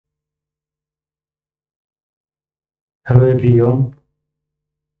Hello everyone,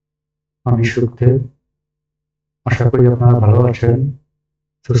 আমি সুখদেব। আশা করি আপনারা ভালো আছেন,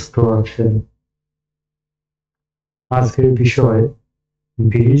 সুস্থ আছেন। আজকের বিষয়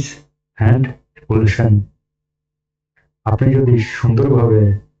ব্রিজ হ্যান্ড এভলিউশন। আপনি যদি সুন্দরভাবে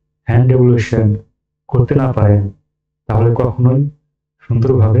হ্যান্ড এভলিউশন করতে না পারেন, তাহলে কখনোই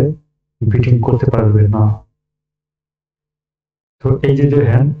সুন্দরভাবে বিটিং করতে পারবেন না। তো এই যে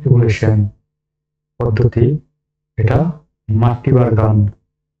হ্যান্ড এভলিউশন পদ্ধতি, এটা মার্টি বার্গান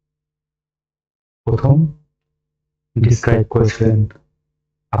প্রথম ডিসক্রাইব করেছিলেন।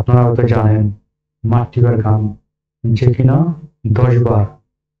 আপনারা হয়তো জানেন মার্টি বার্গান, যে কিনা 10 বার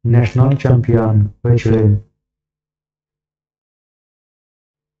ন্যাশনাল চ্যাম্পিয়ন হয়েছিলেন।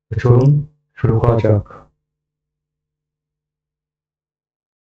 চলুন শুরু করা যাক।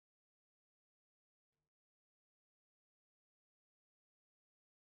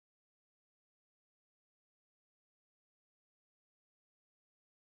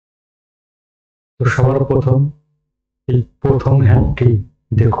 তো সবার প্রথম এই প্রথম হ্যান্ডটি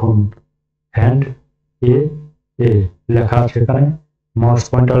দেখুন, হ্যান্ড এ এ লেখা আছে এখানে। মাউস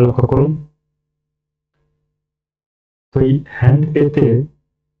পয়েন্টার লক্ষ্য করুন। তো এই হ্যান্ড এতে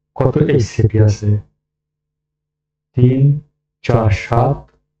কত এইচসিপি আছে? 3, 4, 7,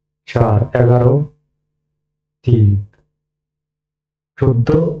 4, 11, 3,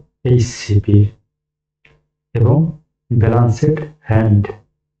 14 এইচসিপি এবং ব্যালান্সেড হ্যান্ড।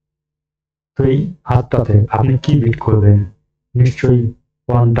 তো এই হাতটাতে আপনি কি বিট করবেন? নিশ্চয়ই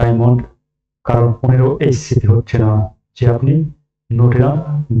 1 ডায়মন্ড, কারণ 15 এইচসিপি হচ্ছে না যে আপনি নোটেরা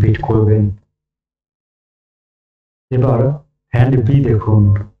বিট করবেন। এবার হ্যান্ড বি দেখুন,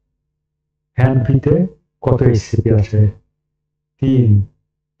 হ্যান্ড বিতে কত এইচসিপি আছে? 3,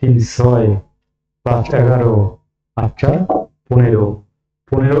 3, 6, 5, 11, 8, 4, 15,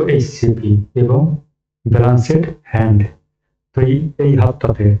 15 এইচসিপি এবং ব্যালান্সেড হ্যান্ড। তো এই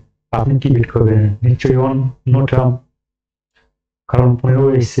হাতটাতে আপনি কি বিট করবেন? নিশ্চয়ই 1 নোটরাম, কারণ 15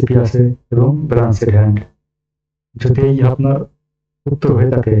 এইচসিপি আছে এবং ব্যালান্সেড হ্যান্ড। যদি এই আপনার উত্তর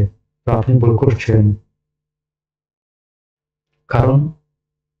হয়ে থাকে, তো আপনি ভুল করছেন, কারণ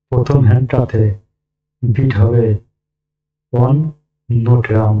প্রথম হ্যান্ডটাতে বিট হবে 1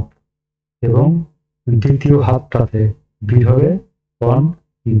 নোটরাম এবং দ্বিতীয় হাতটাতে বিট হবে 1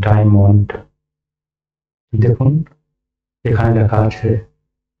 ডায়মন্ড। দেখুন এখানে লেখা আছে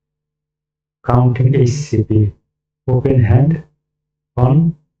কাউন্টিং এইচসিপি, ওপেন হ্যান্ড 1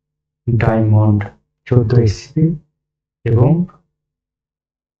 ডায়মন্ড 14 এইচসিপি এবং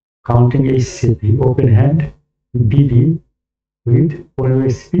counting এইচসিপি open hand Bibi with 15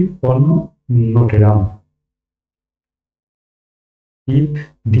 HP on noteram. If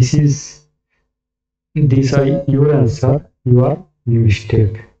these are your answer, you are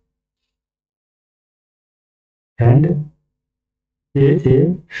mistake. And A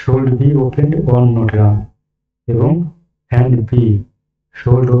should be opened on noteram এবং hand B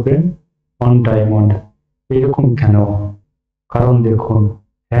should open on diamond. এরকম কেন? কারণ দেখুন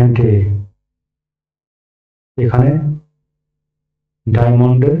hand A এখানে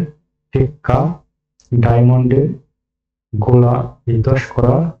ডায়মন্ডের টেক্কা, ডায়মন্ডের গোলা বিদ্বাস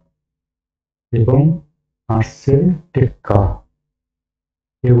করা এবং আর্টসের টেক্কা,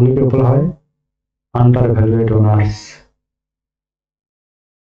 এগুলিকে বলা হয় আন্ডার ভ্যালুয়েড অনার্স।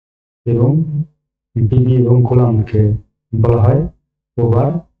 এবং বিবি এবং গোলামকে বলা হয়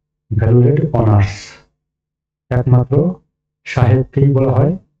ওভার ভ্যালুয়েড অনার্স। একমাত্র সাহেবকেই বলা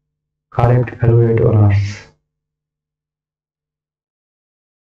হয় কারেক্ট ভ্যালুয়েড অনার্স।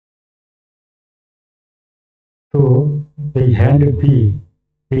 তো এই হ্যান্ড বি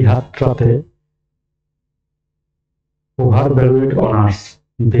এই হাতটাতে ওভার ভ্যালুয়েড অনার্স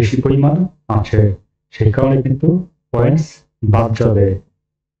বেশি পরিমাণ আছে, সেই কারণে কিন্তু পয়েন্টস বাদ যাবে।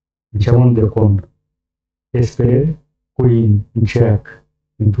 যেমন দেখুন স্পেডের কুইন জ্যাক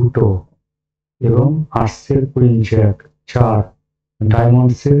 2টো এবং আর্টসের কুইন জ্যাক 4,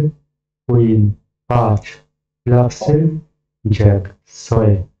 ডায়মন্ডসের কুইন 5, ক্লাবসের জ্যাক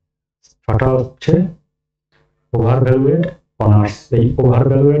 6, ছটা হচ্ছে ওভার ভ্যালুয়েড অনার্স। এই ওভার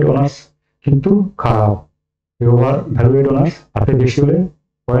ভ্যালুয়েড অনার্স কিন্তু খারাপ। এই ওভার ভ্যালুয়েড অনার্স হাতে বেশি হলে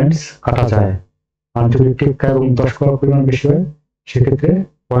পয়েন্টস কাটা যায়, আর যদি টেক্কা এবং 10 করার পরিমাণ বেশি হয় সেক্ষেত্রে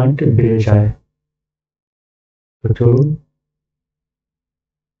পয়েন্ট বেড়ে যায়। তো চলুন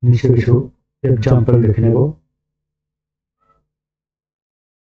নিচে কিছু এক্সাম্পল দেখে নেব।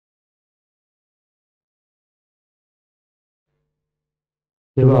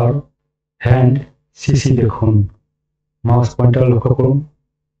 এবার হ্যান্ড সিসি দেখুন, মাউস পয়েন্টার লক্ষ্য করুন।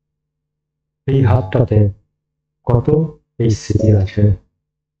 এই হাতটাতে কত এইচসিপি আছে?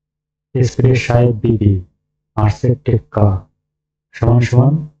 স্প্রে সাহেব বিবি আর্টসের টেক্কা সমান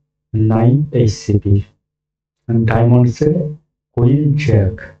সমান 9 এইচসিপি, ডায়মন্ডসের কুইন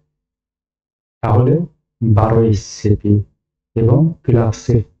জ্যাক তাহলে 12 এইচসিপি এবং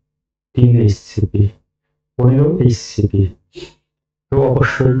ক্লাবসের 3 এইচসিপি 15 এইচসিপি। তো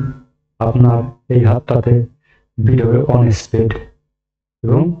অবশ্যই আপনার এই হাতটাতে বিট হবে অন স্পিড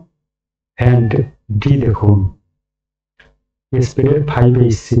এবং হ্যান্ড ডি দেখুন, স্পিডের 5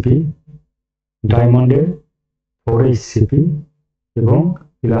 এইচসিপি, ডায়মন্ডের 4 এইচসিপি এবং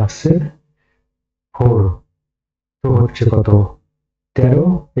ক্লাবসের 4, তো হচ্ছে কত 13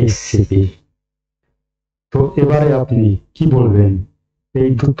 এইচসিপি। তো এবারে আপনি কি বলবেন এই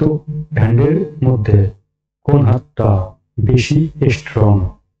দুটো হ্যান্ডের মধ্যে কোন হাতটা বেশি স্ট্রং?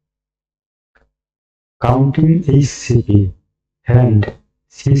 কাউন্টিং এইচসিপি হ্যান্ড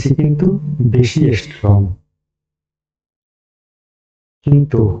সিসি কিন্তু বেশি স্ট্রং,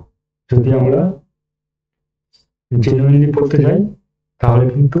 কিন্তু যদি আমরা জেনুইনলি বলতে যাই তাহলে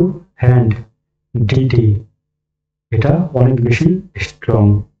কিন্তু হ্যান্ড ডিডি এটা অনেক বেশি স্ট্রং।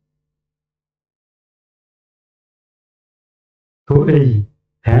 তো এই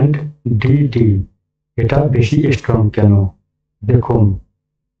হ্যান্ড ডিডি এটা বেশি স্ট্রং কেন? দেখুন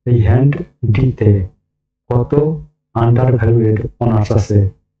এই হ্যান্ড ডিতে কত আন্ডার ভ্যালুয়েড অনার্স আছে,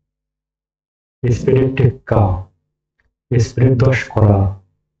 স্পিডের টেক্কা, স্পিডের 10 করা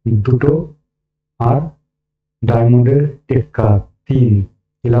 2 আর ডায়মন্ডের টেক্কা 3,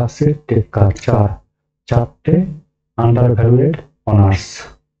 ক্লাবসের টেক্কা 4, 4টে আন্ডার ভ্যালুয়েড অনার্স,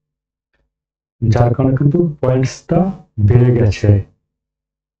 যার কারণে কিন্তু পয়েন্টসটা বেড়ে গেছে।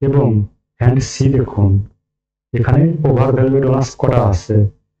 এবং হ্যান্ড সি দেখুন এখানে ওভার ভ্যালুয়েড অনার্স করা আছে,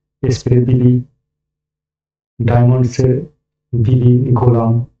 স্পিডের বিবি, ডায়মন্ডসের বিবি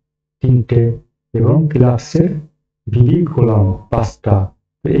গোলাম 3টে এবং ক্লাবসের বিবি গোলাম 5টা।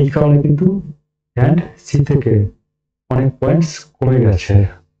 তো এই কারণে কিন্তু হ্যান্ড সি থেকে অনেক পয়েন্টস কমে গেছে।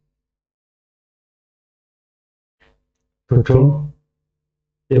 তো চলুন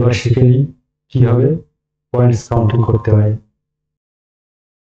এবার শিখে নিই কিভাবে পয়েন্টস কাউন্টিং করতে হয়।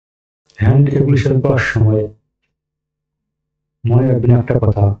 হ্যান্ড এগুলিশন করার সময় মনে রাখবেন একটা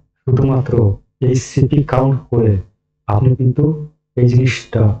কথা, শুধুমাত্র এইচসিপি কাউন্ট করে আপনি কিন্তু এই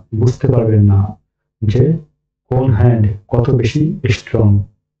জিনিসটা বুঝতে পারবেন না যে কোন হ্যান্ড কত বেশি স্ট্রং।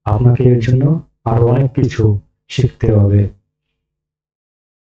 আপনাকে এর জন্য আরো অনেক কিছু শিখতে হবে।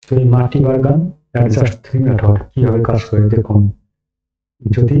 তো এই মার্টি বার্গান অ্যাডজাস্ট 3 মেথড কিভাবে কাজ করে দেখুন।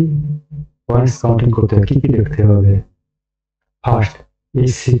 যদি পয়েন্টস কাউন্টিং করতে হয় কি কি দেখতে হবে? ফার্স্ট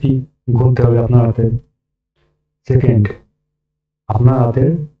এইচসিপি গুনতে হবে আপনার হাতে। সেকেন্ড আপনার হাতে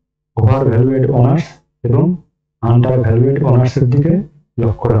ওভার ভ্যালুয়েড অনার্স এবং আন্ডার ভ্যালুয়েড অনার্সের দিকে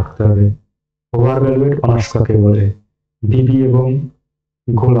লক্ষ্য রাখতে হবে। ওভার ভ্যালুয়েড অনার্স কাকে বলে? বিবি এবং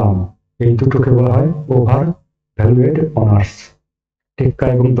গোলাম এই দুটোকে বলা হয় ওভার ভ্যালুয়েড অনার্স। টেক্কা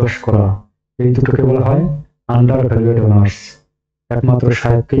এবং 10 করা এই দুটোকে বলা হয় আন্ডার ভ্যালুয়েড অনার্স। একমাত্র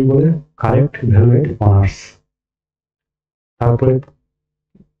সাহেবকেই বলে কারেক্ট ভ্যালুয়েড অনার্স। তারপরে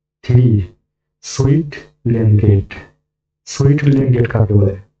 3 সুইট লেনগেট। সুইট লেনগেট কাকে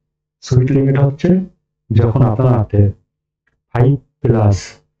বলে? সুইট লেনগেট হচ্ছে যখন আপনার হাতে 5+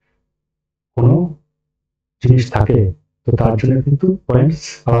 কোনো জিনিস থাকে, তো তার জন্য কিন্তু পয়েন্টস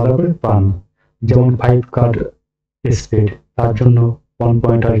আলাদা করে পান। যেমন 5 কার্ড স্পিড, তার জন্য 1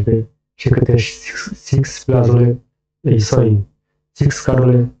 পয়েন্ট আসবে। সেক্ষেত্রে 6+ হলে 6 কার্ড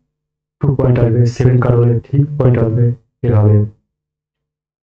হলে 2 পয়েন্ট আসবে, 7 কার্ড হলে 3 পয়েন্ট আসবে, এভাবে।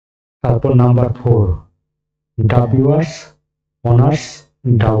 তারপর number 4 ডাব্লিউআরস honours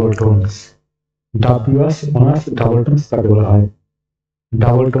double tones. ডাব্লিউআরস honours double tones কাকে বলা হয়?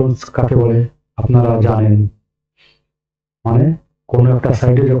 ডাবল টোনস কাকে বলে আপনারা জানেন, মানে কোনো একটা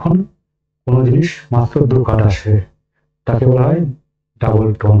সাইডে যখন কোনো জিনিস মাত্র 2 কার্ড আসে তাকে বলা হয় ডাবল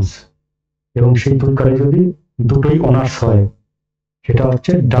টোনস, এবং সেই 2 কার্ডে যদি দুটোই অনার্স হয় সেটা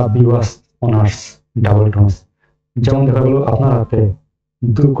হচ্ছে ডাব্লিউআরস অনার্স ডাবল টোনস। যেমন দেখা গেল আপনার হাতে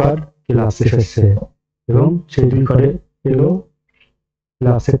 2 কার্ড ক্লাস এসেছে এবং সেই 2 কার্ডে এলো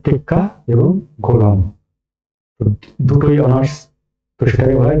ক্লাসের টেক্কা এবং গোলাম, দুটোই অনার্স, তো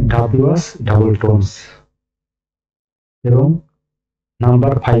সেটাকে বলা হয় ডাব্লিউআরস ডাবল টোনস। এবং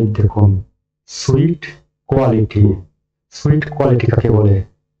নাম্বার 5 দেখুন সুইট কোয়ালিটি। সুইট কোয়ালিটি কাকে বলে?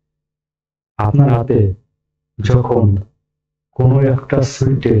 আপনার হাতে যখন কোনো একটা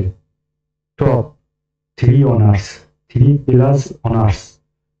সুইটে টপ 3 অনার্স 3+ অনার্স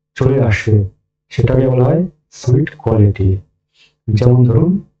চলে আসে সেটাকে বলা হয় সুইট কোয়ালিটি। যেমন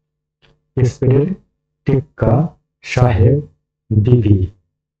ধরুন স্পিডের টেক্কা সাহেব বিবি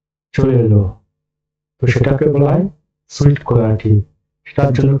চলে এলো, তো সেটাকে বলা হয় সুইট কোয়ালিটি।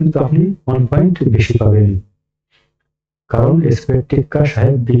 সেটার জন্য কিন্তু আপনি 1 পয়েন্ট বেশি পাবেন। কারণ স্প্রে টেক্কা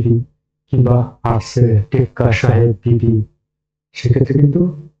সাহেব বিবি কিংবা আর্টসের টেক্কা সাহেব বিবি, সেক্ষেত্রে কিন্তু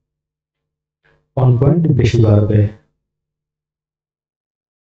 1 পয়েন্ট বেশি বাড়বে।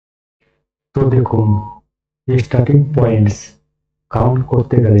 তো দেখুন, স্টার্টিং পয়েন্টস কাউন্ট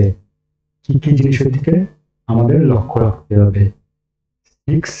করতে গেলে কি কি জিনিসের দিকে আমাদের লক্ষ্য রাখতে হবে,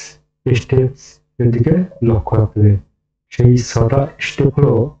 6 স্টেপস এর দিকে লক্ষ্য রাখতে হবে। সেই 6টা স্টেপ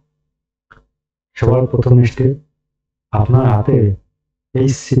হলো, সবার প্রথম স্টেপ আপনার হাতে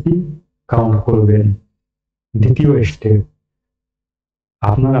এইচসিপি কাউন্ট করবেন। দ্বিতীয় স্টেপ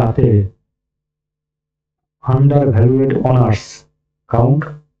আপনার হাতে আন্ডার ভ্যালুয়েড অনার্স কাউন্ট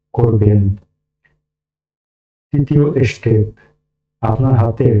করবেন। তৃতীয় স্টেপ আপনার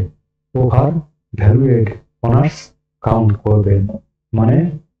হাতে ওভার ভ্যালুয়েড অনার্স কাউন্ট করবেন, মানে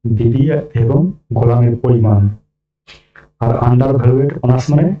বিবি এবং গোলামের পরিমাণ। আর আন্ডার ভ্যালুয়েড অনার্স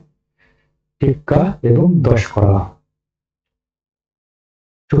মানে টেক্কা এবং 10 করা।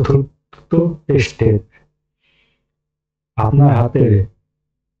 চতুর্থ স্টেপ আপনার হাতে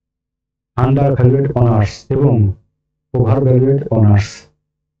আন্ডার ভ্যালুয়েড অনার্স এবং ওভার ভ্যালুয়েড অনার্স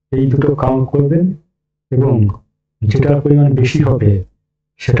এই দুটো কাউন্ট করবেন এবং যেটার পরিমাণ বেশি হবে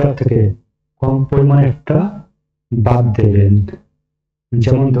সেটার থেকে কম পরিমাণে একটা বাদ দেবেন।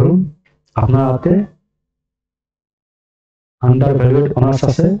 যেমন ধরুন, আপনার হাতে আন্ডার ভ্যালুয়েড অনার্স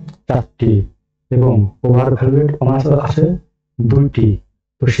আছে 4টি এবং ওভার ভ্যালুয়েড অনার্স আছে 2টি।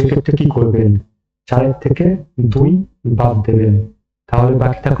 তো সেক্ষেত্রে কি করবেন, 4 থেকে 2 বাদ দেবেন, তাহলে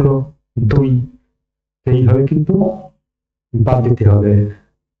বাকি থাকলো 2। এইভাবে কিন্তু বাদ দিতে হবে।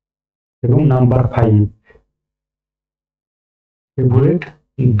 এবং নাম্বার 5, এভুয়েট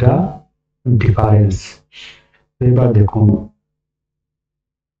দ্য ডিফারেন্স। এবার দেখুন,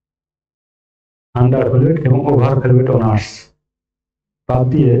 আন্ডার ভ্যালুয়েড এবং ওভার ভ্যালুয়েড অনার্স বাদ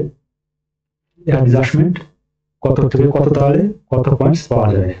দিয়ে অ্যাডজাস্টমেন্ট কত থেকে কত তাহলে কত পয়েন্টস পাওয়া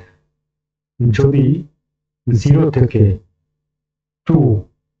যায়। যদি 0 থেকে 2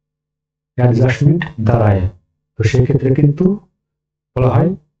 অ্যাডজাস্টমেন্ট দাঁড়ায়, তো সেক্ষেত্রে কিন্তু বলা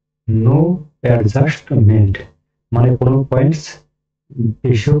হয় নো অ্যাডজাস্টমেন্ট, মানে কোনো পয়েন্টস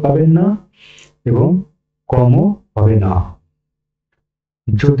বেশিও পাবেন না এবং কমও হবে না।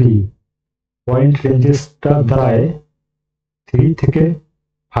 যদি পয়েন্ট রেঞ্জেসটা দাঁড়ায় 3 থেকে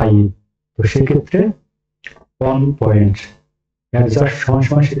 5, তো সেক্ষেত্রে 1 পয়েন্ট অ্যাডজাস্ট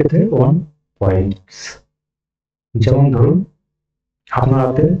সমান সেক্ষেত্রে 1 পয়েন্টস। যেমন ধরুন, আপনার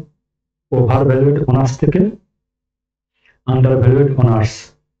হাতে ওভার ভ্যালুয়েড অনার্স থেকে আন্ডার ভ্যালুয়েড অনার্স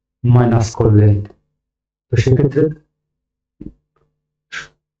মাইনাস করলেন, তো সেক্ষেত্রে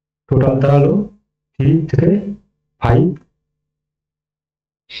টোটাল দাঁড়ালো 3 থেকে 5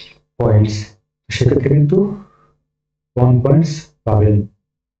 পয়েন্টস। সেক্ষেত্রে কিন্তু 1 পয়েন্টস পাবেন,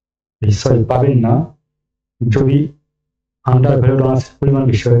 পাবেন না। যদি আন্ডার ভ্যালুয়েড অনার্সের পরিমাণ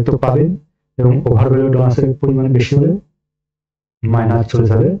বেশি হয় তো পাবেন, এবং ওভার ভ্যালুয়েড অনার্সের পরিমাণ বেশি হলে মাইনাস চলে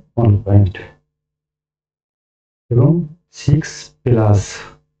যাবে 1 পয়েন্ট। এবং 6 প্লাস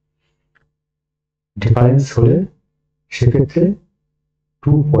ডিফারেন্স হলে সেক্ষেত্রে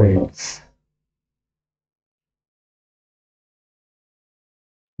 2 পয়েন্টস।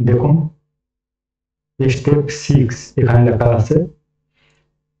 দেখুন, স্টেপ 6 এখানে লেখা আছে,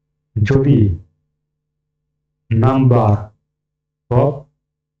 যদি নাম্বার অফ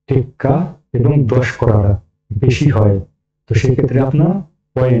টেক্কা এবং 10 করার বেশি হয়, তো সেক্ষেত্রে আপনার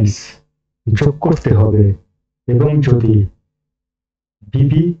পয়েন্টস যোগ করতে হবে। এবং যদি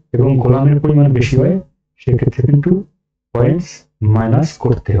বিবি এবং গোলামের পরিমাণ বেশি হয়, সেক্ষেত্রে কিন্তু পয়েন্টস মাইনাস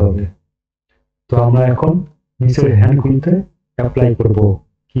করতে হবে। তো আমরা এখন নিচের হ্যান্ডগুলিতে অ্যাপ্লাই করব।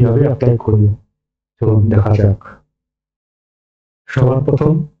 কিভাবে অ্যাপ্লাই করব চলুন দেখা যাক। সবার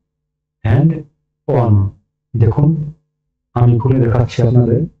প্রথম হ্যান্ড অন। দেখুন, আমি ঘুরে দেখাচ্ছি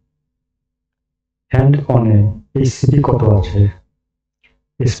আপনাদের। হ্যান্ড অনে এইচসিপি কত আছে,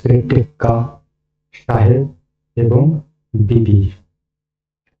 স্প্রে টেক্কা সাহেব এবং বিবি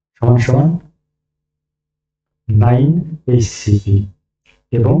সমান সমান 9 এইচসিপি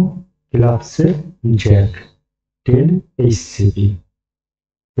এবং ক্লাবসের জ্যাক 10 এইচসিপি।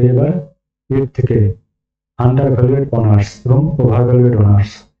 তো এবার এর থেকে আন্ডার ভ্যালুয়েড অনার্স এবং ওভার ভ্যালুয়েড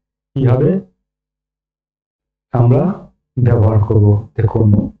অনার্স কিভাবে আমরা ব্যবহার করব দেখুন।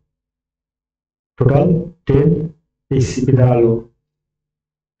 টোটাল 10 এইচসিপি দাঁড়ালো।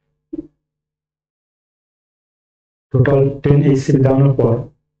 টোটাল 10 এইচসিপি দাঁড়ানোর পর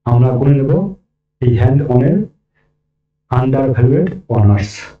আমরা গুনে নেব এই hand অনের under ভ্যালুয়েড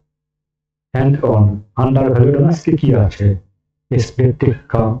honours. Hand on under ভ্যালুয়েড honours কি আছে, স্প্রে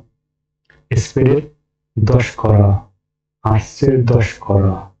টেক্কা, স্প্রে 10 করা, আর্টসের 10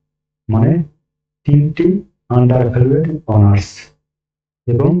 করা, মানে 3টি আন্ডার ভ্যালুয়েড অনার্স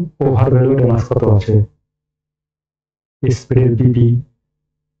এবং ওভার ভ্যালুয়েড অনার্স কত আছে স্প্রের বিবি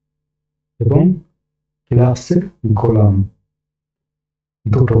এবং ক্লাসের গোলাম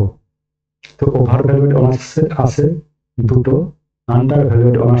দুটো। তো ওভার ভ্যালুয়েড অনার্স আছে দুটো, আন্ডার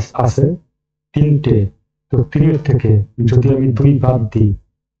ভ্যালুয়েড অনার্স আছে তিনটে। তো তিনের থেকে যদি আমি 2 বাদ দিই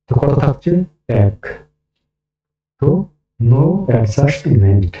তো কত থাকছে 1। তো নো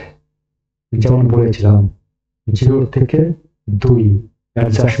অ্যাডজাস্টমেন্ট, যেমন বলেছিলাম 0 থেকে 2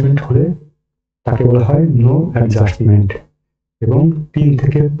 অ্যাডজাস্টমেন্ট হলে তাকে বলা হয় নো অ্যাডজাস্টমেন্ট, এবং 3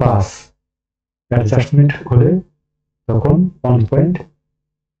 থেকে 5 অ্যাডজাস্টমেন্ট হলে তখন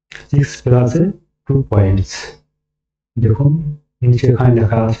 1.6 প্লাসে 2 পয়েন্টস। দেখুন নিচে এখানে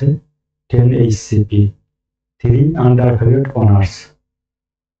লেখা আছে 10 HCP 3 আন্ডার ভ্যালুয়েড অনার্স,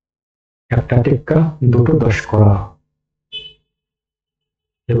 একটা টেক্কা দুটো 10 করা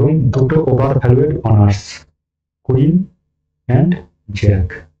এবং দুটো over ভ্যালুয়েড honours queen and Jack.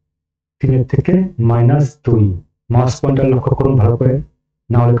 3 থেকে -2 মাস পয়েন্টার লক্ষ্য করুন ভালো করে,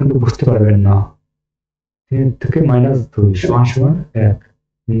 না হলে কিন্তু বুঝতে পারবেন না। 3 থেকে -2 সমান 1,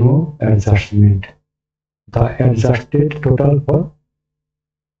 no adjustment. The adjusted total for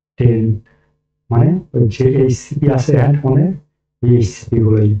 10, মানে ওই যে এইচসিপি আছে হ্যান্ড মানে এই এইচসিপি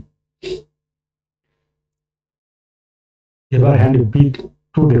গুলোই। এবার হ্যান্ড বি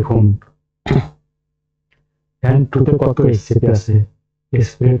 2 দেখুন, হ্যান্ড 2 তে কত এইচসিপি আছে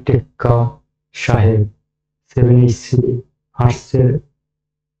স্প্রে টেক্কা সাহেব 7 এইচসিপি, হার্সের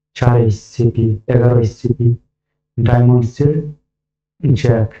 4 এইচসিপি 11 এইচসিপি, ডায়মন্ডসের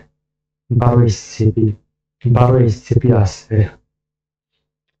জ্যাক 12 এইচসিপি 12 এইচসিপি আছে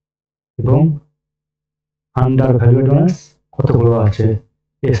এবং আন্ডার ভ্যালুয়েড অনার্স কতগুলো আছে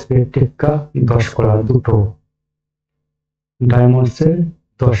স্প্রে টেক্কা 10 করা দুটো, ডায়মন্ডসের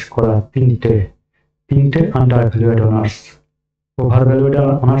 10 করা তিনটে আন্ডার ভ্যালুয়েড অনার্স। ওভার ভ্যালুয়েড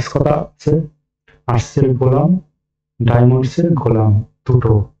অনার্স কত আছে আর্টসের গোলাম ডায়মন্ডসের গোলাম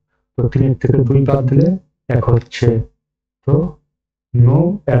দুটো। তো 3 থেকে 2 বাদ দিলে 1 হচ্ছে। তো নো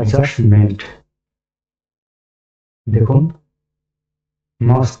অ্যাডজাস্টমেন্ট। দেখুন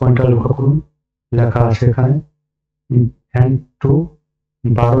মাউস পয়েন্টার লক্ষ্য করুন, লেখা আছে এখানে hand 2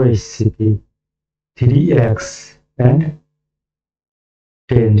 12 এইচসিপি 3x and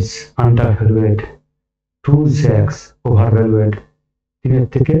 10s under ভ্যালুয়েড 2 Jacks over ভ্যালুয়েড। 3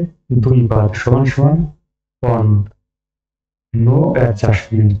 থেকে 2 বাদ সমান 1, no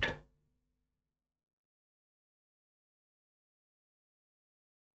adjustment.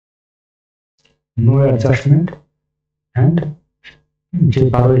 No adjustment and যে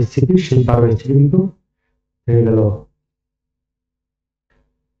 12 এইচসিপি সেই 12 এইচসিপি কিন্তু হয়ে গেল।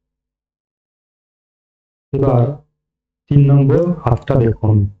 এবার 3 নম্বর হাতটা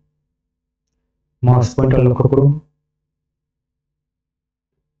দেখুন, মাউস পয়েন্টার লক্ষ্য করুন,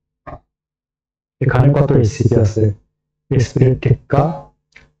 এখানে কত এইচসিপি আছে স্প্রে টেক্কা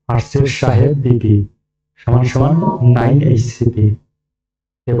আর্টসের সাহেব বিবি সমান 9 এইচসিপি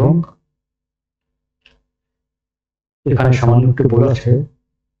এবং এখানে সামান্য একটু ভুল আছে।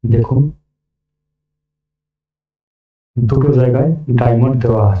 দেখুন দুটো জায়গায় ডায়মন্ড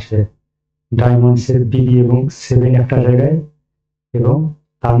দেওয়া আছে, ডায়মন্ডসের বিবি এবং 7 একটা জায়গায় এবং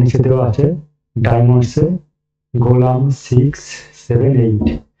তার নিচে দেওয়া আছে ডায়মন্ডসের গোলাম 6 7 8।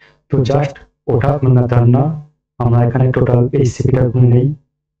 তো জাস্ট ওটা আপনার না, আমরা এখানে টোটাল এইচসিপিটা গুনে নেই।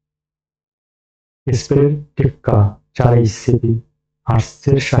 স্প্রে টেক্কা 4 এইচসিপি,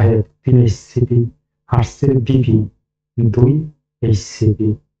 হার্সের সাহেব 3 এইচসিপি, হার্সের বিবি 2 এইচসিপি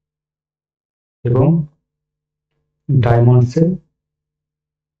এবং ডায়মন্ডসের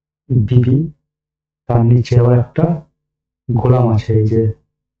বিবি তার নিচে আবার একটা গোলাম আছে এই যে।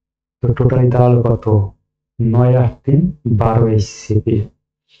 তো টোটালি দাঁড়ালো কত 9 আর 3 12 এইচসিপি।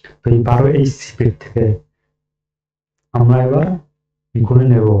 তো এই 12 এইচসিপির থেকে আমরা এবার গুনে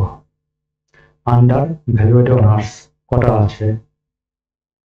নেব আন্ডার ভ্যালুয়েড অনার্স কটা আছে।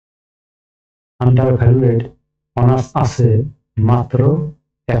 আন্ডার ভ্যালুয়েড অনার্স আছে মাত্র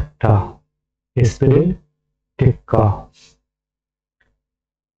একটা স্প্রে টেক্কা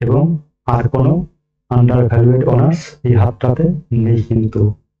এবং আর কোনো আন্ডার ভ্যালুয়েড অনার্স এই হাতটাতে নেই কিন্তু।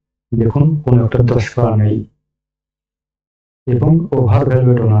 দেখুন কোনো একটা 10 করা নেই। এবং ওভার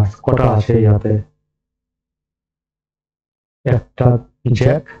ভ্যালুয়েড অনার্স কটা আছে এই হাতে একটা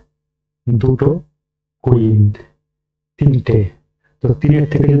জ্যাক দুটো কুইন তিনটে। তো 3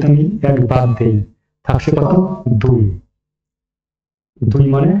 থেকে যদি আমি 1 বাদ দেই থাকছে কত 2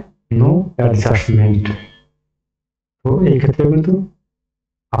 মানে নো অ্যাডজাস্টমেন্ট। তো এই ক্ষেত্রে কিন্তু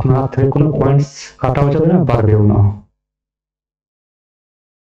আপনার হাত থেকে কোনো পয়েন্টস কাটাও যাবে না বাড়বেও না।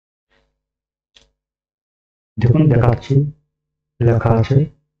 দেখুন দেখাচ্ছি, লেখা আছে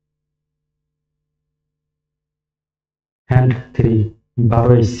hand 3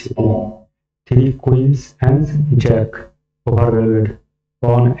 12 এইচসিপি, 3 queen's and Jack ওভারভ্যালুয়েড,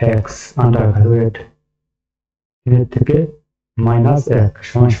 on x আন্ডারভ্যালুয়েড, 3 থেকে -1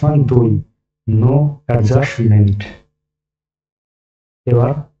 সমান 2, নো অ্যাডজাস্টমেন্ট।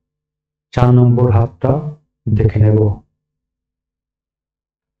 এবার 4 নম্বর হাতটা দেখে নেব।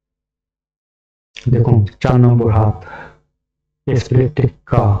 দেখুন 4 নম্বর হাত,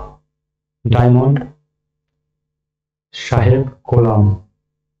 এসপ্লেটিকা, ডায়মন্ড সাহেব গোলাম,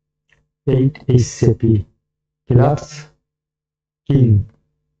 8 এইচসিপি, ক্লাস কিং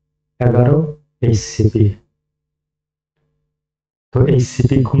 11 এইচসিপি। তো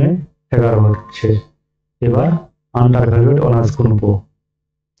এইচসিপি গুণে 11 হচ্ছে। এবার আন্ডারভ্যালুয়েড অনার্স গুনবো।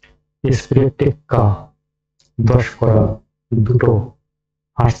 এসপ্লেটিকা 10 করা 2,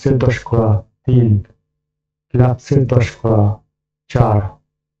 হার্সের 10 করা 3, ক্লাসের 10 করা 4।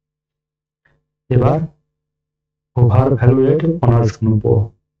 এবার ওভারভ্যালুয়েড অনার্স গুনবো।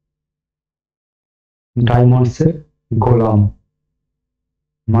 ডায়মন্ডসের গোলাম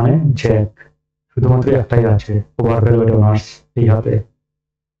মানে জ্যাক, শুধুমাত্র একটাই আছে ওভারভ্যালুয়েড অনার্স এই হাতে।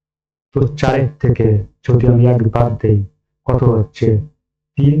 তো 4 থেকে যদি আমি 1 বাদ দেই কত হচ্ছে?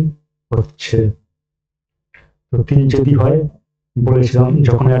 3 হচ্ছে। তো 3 যদি হয়, বলেছিলাম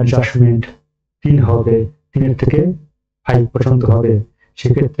যখন অ্যাডজাস্টমেন্ট 3 হবে, 3 থেকে 5 পর্যন্ত হবে,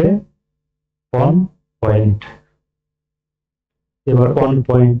 সেক্ষেত্রে 1 পয়েন্ট। এবার 1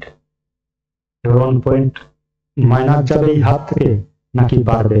 পয়েন্ট, এবার 1 পয়েন্ট মাইনাস যাবে এই হাত থেকে নাকি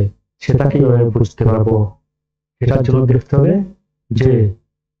বাড়বে, সেটা কিভাবে বুঝতে পারবো? এটার জন্য দেখতে হবে যে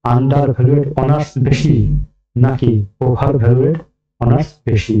আন্ডার ভ্যালুয়েড অনার্স বেশি নাকি ওভার ভ্যালুয়েড অনার্স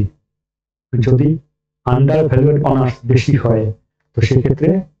বেশি। যদি আন্ডার ভ্যালুয়েড অনার্স বেশি হয় তো সেক্ষেত্রে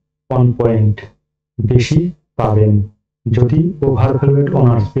 1 পয়েন্ট বেশি পাবেন। যদি ওভার ভ্যালুয়েড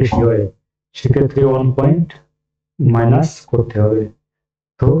অনার্স বেশি হয় সেক্ষেত্রে 1 পয়েন্ট মাইনাস করতে হবে।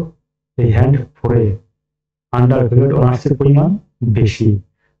 তো এই হ্যান্ড 4-এ আন্ডার ভ্যালুয়েড অনার্সের পরিমাণ বেশি,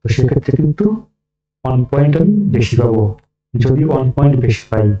 তো সেক্ষেত্রে কিন্তু 1 পয়েন্ট আমি বেশি পাবো। যদি 1 পয়েন্ট বেশি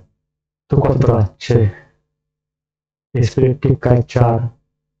পাই তো কত দাঁড়াচ্ছে? এসপ্লেটিকায় 4,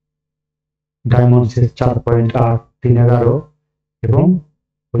 ডায়মন্ডসের 4.8, 3 11 এবং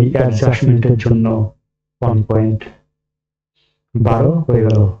ওই অ্যাডজাস্টমেন্টের জন্য 1 পয়েন্ট 12 হয়ে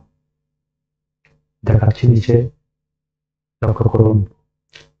গেল। দেখাচ্ছি নিচে, লক্ষ্য করুন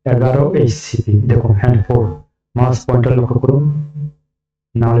 11 এইচসিপি। দেখুন হ্যান্ড 4, মাউস পয়েন্টার লক্ষ্য করুন,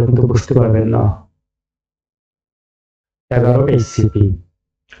 না হলে কিন্তু বুঝতে পারবেন না। 11 এইচসিপি,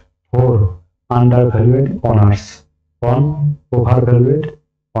 4 আন্ডার ভ্যালুয়েড অনার্স, 1 ওভার ভ্যালুয়েড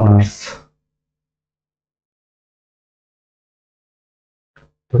অনার্স।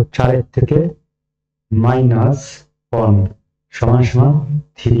 তো 4 থেকে -1 সমান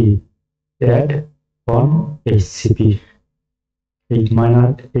 3, অ্যাড 1 এইচসিপি। এই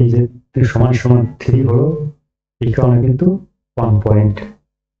মাইনাস এই যে সমান 3 হলো, এই কারণে কিন্তু 1 point.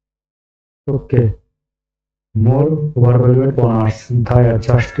 Okay, more overvalued honors, the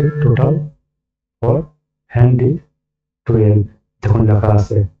adjusted total for hand is 12। দেখুন লেখা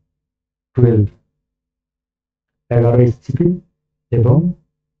আছে 12, 11 এইচসিপি এবং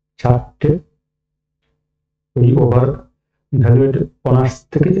 4টে ওই ওভার ভ্যালুয়েড অনার্স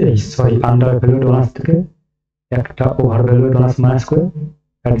থেকে, সরি আন্ডার ভ্যালুয়েড অনার্স থেকে একটা ওভার ভ্যালুয়েড অনার্স মাইনাস করে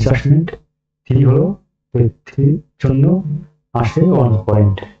অ্যাডজাস্টমেন্ট 3 হলো, ওই 3 জন্য আসে 1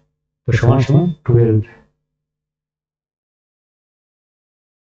 পয়েন্ট। তো সমান 12।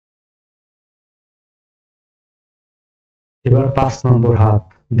 এবার 5 নম্বর হাত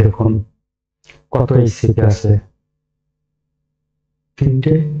দেখুন কত এইচসিপি আছে।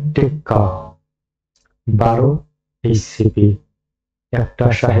 3টে টেক্কা 12 এইচসিপি, একটা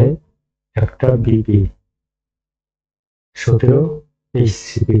সাহেব, একটা বিপি, 17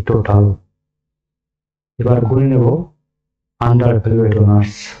 এইচসিপি টোটাল। এবার গুনে নেব আন্ডার ভ্যালুয়েড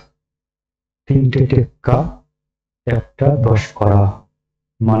অনার্স। 3টে টেক্কা, একটা 10 করা,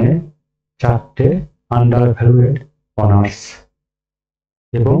 মানে 4টে আন্ডার ভ্যালুয়েড অনার্স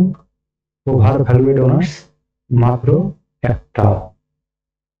এবং ওভার ভ্যালুয়েড অনার্স মাত্র একটা,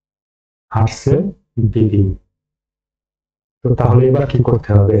 হার্সের বিবি। তো তাহলে এবার কি করতে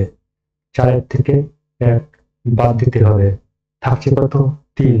হবে? 4 থেকে 1 বাদ দিতে হবে, থাকছে কত?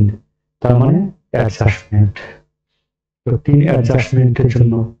 3, তার মানে অ্যাডজাস্টমেন্ট। তো 3 অ্যাডজাস্টমেন্টের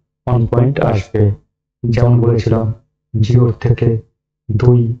জন্য 1 পয়েন্ট আসবে। যেমন বলেছিলাম 0 থেকে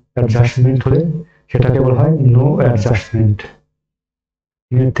 2 অ্যাডজাস্টমেন্ট হলে সেটাকে বলা হয় নো অ্যাডজাস্টমেন্ট।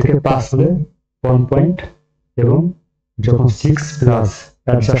 3 থেকে 5 হলে 1 পয়েন্ট, এবং যখন 6 প্লাস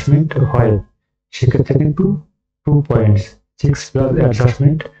অ্যাডজাস্টমেন্ট হয় সেক্ষেত্রে কিন্তু 2 পয়েন্টস 6 প্লাস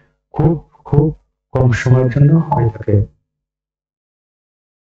অ্যাডজাস্টমেন্ট খুব খুব কম সময়ের জন্য হয়ে থাকে।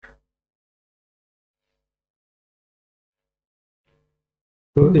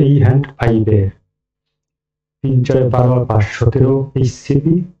 তো এই হ্যান্ড 5-এ 3 4 12 আর 5 17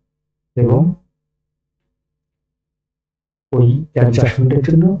 এইচসিপি এবং ওই অ্যাডজাস্টমেন্টের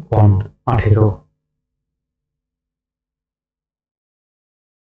জন্য 1 18।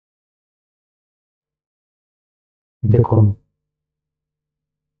 দেখুন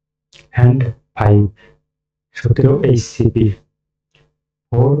hand 5 17 এইচসিপি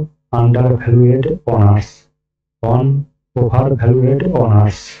 4 under ভ্যালুয়েড honours 1 over ভ্যালুয়েড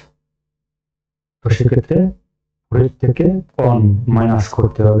honours. তো সেক্ষেত্রে 4 থেকে 1 মাইনাস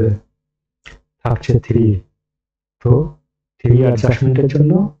করতে হবে, থাকছে 3। তো 3 অ্যাডজাস্টমেন্টের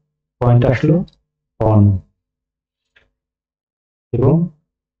জন্য পয়েন্ট আসলো 1 এবং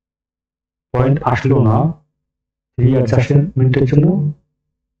পয়েন্ট আসলো না 3 অ্যাডজাস্টমেন্টের জন্য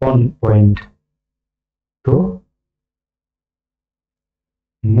 1 পয়েন্ট। তো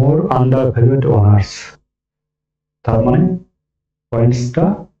মোর আন্ডার ভ্যালুয়েড অনার্স, তার মানে পয়েন্টসটা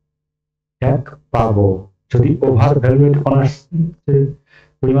 1 পাবো। যদি ওভার ভ্যালুয়েড অনার্স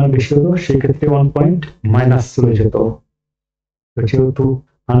পরিমাণ বেশি হতো সেই ক্ষেত্রে 1 পয়েন্ট মাইনাস চলে যেত। যেহেতু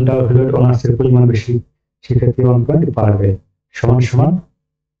আন্ডার ভ্যালুয়েড অনার্সের পরিমাণ বেশি সেক্ষেত্রে 1 পয়েন্ট বাড়বে, সমান সমান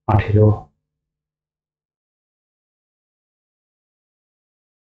 18।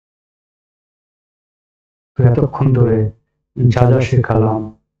 তো এতক্ষণ ধরে যা যা শেখালাম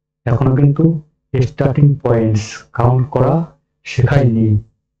এখনো কিন্তু স্টার্টিং পয়েন্টস কাউন্ট করা শেখায়নি।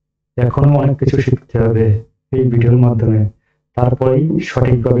 এখনো অনেক কিছু শিখতে হবে এই ভিডিওর মাধ্যমে, তারপরেই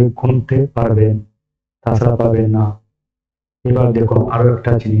সঠিকভাবে গুনতে পারবেন, তাছাড়া পারবেন না। এবার দেখুন আরো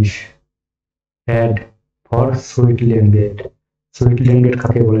একটা জিনিস, add for sweet language. Sweet language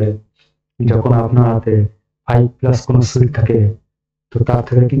কাকে বলে? যখন আপনার হাতে 5 প্লাস কোনো সুইট থাকে তো তার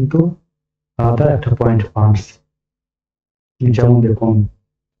থেকে কিন্তু আলাদা একটা পয়েন্ট পান। যেমন দেখুন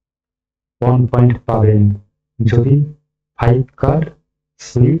 1 পয়েন্ট পাবেন যদি 5 কার্ড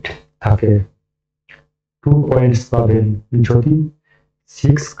সুইট থাকে, 2 পয়েন্টস পাবেন যদি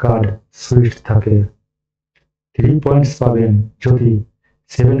 6 কার্ড সুইট থাকে, 3 পয়েন্টস পাবেন যদি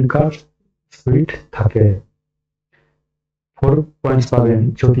 7 কার্ড সুইট থাকে, 4 পয়েন্টস পাবেন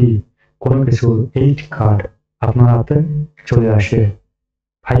যদি কোনো কিছুর 8 কার্ড আপনার হাতে চলে আসে,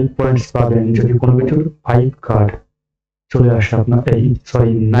 5 পয়েন্টস পাবেন যদি কোনো কিছুর 5 কার্ড চলে আসে আপনার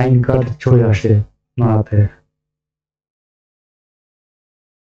 9 কার্ড চলে আসে আপনার হাতে।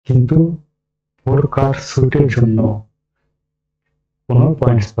 কিন্তু 4 কার্ড সুইটের জন্য কোনো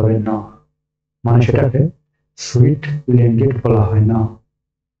পয়েন্টস পাবেন না, মানে সেটাকে সুইট ল্যাঙ্গুয়েজ বলা হয় না।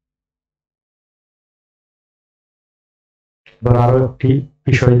 এবার আরো একটি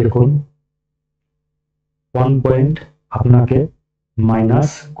বিষয় দেখুন, 1 পয়েন্ট আপনাকে মাইনাস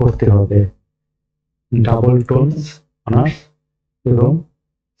করতে হবে ডাবল টোনস অনার্স এবং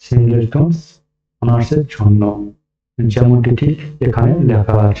সিঙ্গেল টোনস অনার্সের জন্য, যেমনটি ঠিক এখানে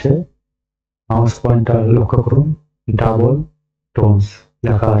লেখা আছে। মাউস পয়েন্টার লক্ষ্য করুন, ডাবল টোনস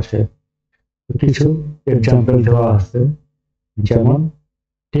লেখা আছে। কিছু এক্সাম্পল দেওয়া আছে, যেমন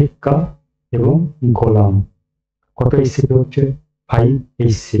টিক্কা এবং গোলাম। কত এইচসিপি হচ্ছে? 5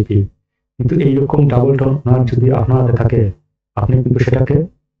 এইচসিপি। কিন্তু এইরকম ডাবল টোন যদি আপনার হাতে থাকে আপনি কিন্তু সেটাকে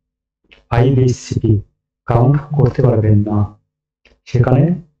 5 এইচসিপি কাউন্ট করতে পারবেন না, সেখানে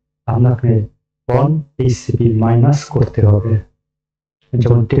আপনাকে 1 এইচসিপি মাইনাস করতে হবে।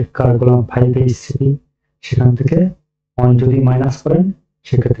 যেমন টিক্কা গোলাম 5 এইচসিপি, সেখান থেকে 1 যদি মাইনাস করেন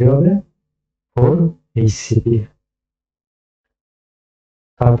সেক্ষেত্রে হবে 4 এইচসিপি।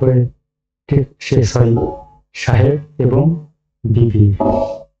 তারপরে সাহেব এবং বিবি,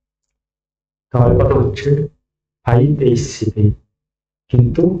 তাহলে কত হচ্ছে? 5 এইচসিপি,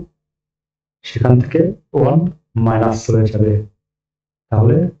 কিন্তু সেখান থেকে 1 মাইনাস চলে যাবে,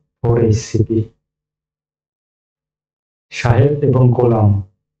 তাহলে 4 এইচসিপি। সাহেব এবং গোলাম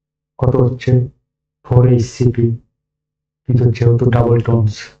কত হচ্ছে? 4 এইচসিপি, কিন্তু যেহেতু ডাবল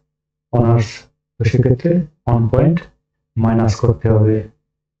টোনস অনার্স তো সেক্ষেত্রে 1 পয়েন্ট মাইনাস করতে হবে,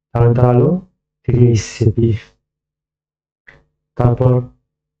 তাহলে দাঁড়ালো 3 এইচসিপি। তারপর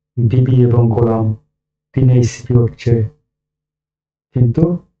বিবি এবং গোলাম 3 এইচসিপি হচ্ছে, কিন্তু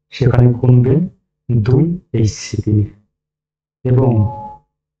সেখানে গুনবেন 2 এইচসিপি এবং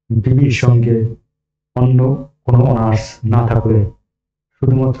বিবির সঙ্গে অন্য কোনো অনার্স না থাকলে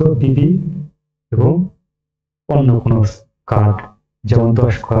শুধুমাত্র বিবি এবং অন্য কোনো কার্ড যেমন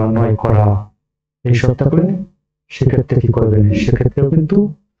 10 করা 9 করা এইসব থাকলে সেক্ষেত্রে কি করবেন? সেক্ষেত্রেও কিন্তু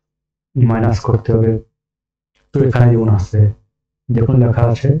মাইনাস করতে হবে। তো এখানে যেমন আছে দেখুন লেখা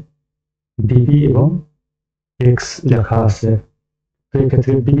আছে বিবি এবং এক্স লেখা আছে। তো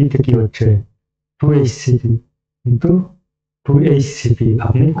এক্ষেত্রে বিবিতে কি হচ্ছে 2HCP, কিন্তু 2HCP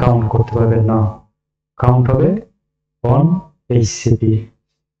আপনি কাউন্ট করতে পারবেন না, কাউন্ট হবে 1HCP।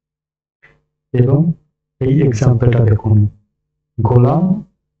 এবং এই এক্সাম্পলটা দেখুন, গোলাম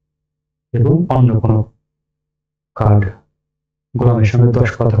এবং অন্য কোনো কার্ড। গোলামের সঙ্গে 10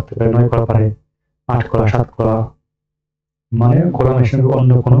 কলা থাকতে পারে, 9 কলা পারে, 8 কলা, 7 কলা, মানে গোলামের সঙ্গে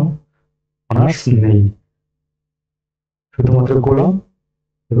অন্য কোনো অনার্স নেই, শুধুমাত্র গোলাম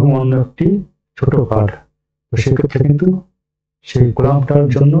এবং অন্য একটি ছোট কার্ড। তো সেক্ষেত্রে কিন্তু সেই গোলামটার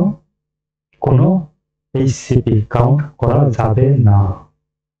জন্য কোনো এইচসিপি কাউন্ট করা যাবে না।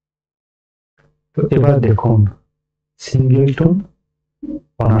 তো এবার দেখুন সিঙ্গেলটন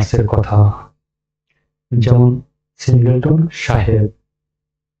অনার্সের কথা। যেমন সিঙ্গেলটন সাহেব,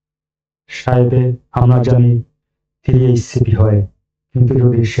 সাহেবে আমরা জানি 3HCP হয়, কিন্তু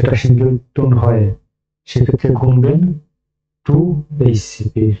যদি সেটা সিঙ্গেলটন হয় সেক্ষেত্রে গুনবেন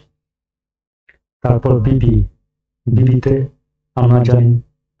 2HCP। তারপর বিবি, বিবিতে আমরা জানি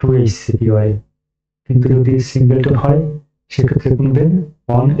 2HCP হয়, কিন্তু যদি সিঙ্গেলটন হয় সেক্ষেত্রে গুনবেন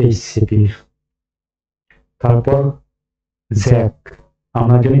 1HCP। তারপর জ্যাক,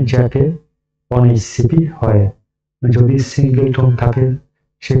 আমরা জানি জ্যাকে 1HCP হয়, যদি সিঙ্গেলটন থাকে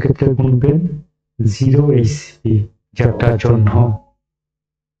সেক্ষেত্রে গুনবেন 0HCP জ্যাকটার জন্য।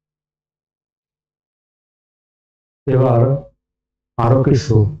 এবার আরো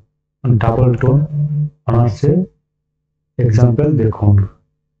কিছু ডাবল টোন অনার্সে এক্সাম্পল দেখুন।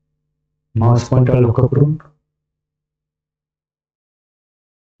 মাউস পয়েন্টার লক্ষ্য করুন,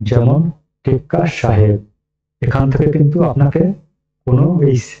 যেমন টেক্কা সাহেব, এখান থেকে কিন্তু আপনাকে কোনো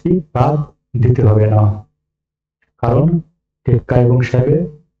এইচসিপি বাদ দিতে হবে না, কারণ টেক্কা এবং সাহেবে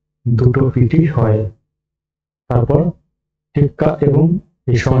দুটো পিটি হয়। তারপর টেক্কা এবং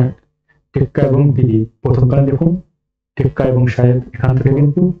এই সময় টেক্কা এবং বিবি, প্রথমকালে দেখুন টেক্কা এবং সাহেব, এখান থেকে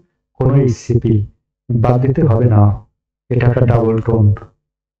কিন্তু কোনো এইচসিপি বাদ দিতে হবে না, এটা একটা ডাবল টোন,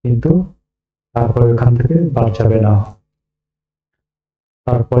 কিন্তু তারপর এখান থেকে বাদ যাবে না।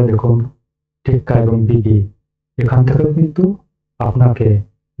 তারপরে দেখুন টেক্কা এবং বিবি, এখান থেকে কিন্তু আপনাকে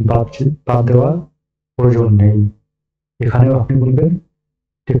বাদ দেওয়ার প্রয়োজন নেই, এখানেও আপনি বলবেন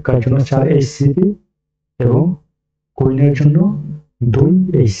টেক্কার জন্য 4HCP এবং কুইনের জন্য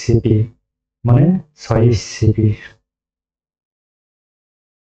 2HCP, মানে 6HCP।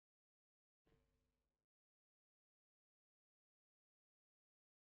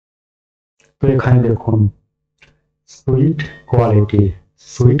 তো এখানে দেখুন সুইট কোয়ালিটি,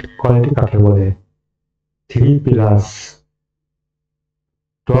 সুইট কোয়ালিটি কাকে বলে? 3+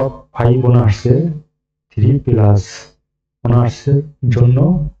 টপ 5 অনার্সে 3+ অনার্সের জন্য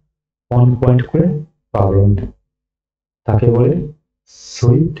 1 পয়েন্ট করে পাবেন, তাকে বলে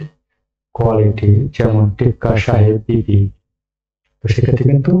সুইট কোয়ালিটি। যেমন টেক্কা সাহেব বিবি, তো সেক্ষেত্রে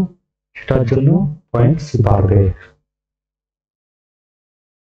কিন্তু সেটার জন্য পয়েন্টস বাড়বে।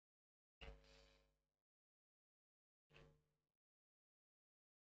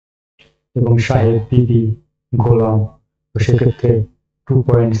 এবং সাহেব বিবি গোলাম, তো সেক্ষেত্রে 2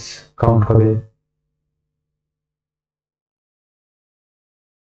 পয়েন্টস কাউন্ট হবে।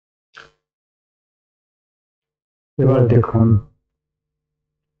 এবার দেখুন,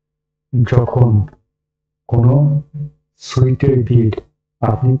 যখন কোনো সুইটের বিড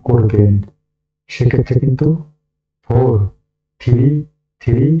আপনি করবেন সেক্ষেত্রে কিন্তু 4 3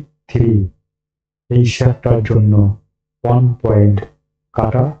 3 3 এই শেপটার জন্য 1 পয়েন্ট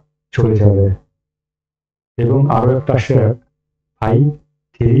কাটা চলে যাবে, এবং আরো একটা শেপ 5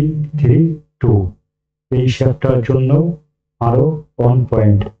 3 3 2, এই শেপটার জন্য আরো 1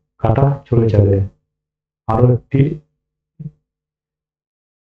 পয়েন্ট কাটা চলে যাবে। আরো একটি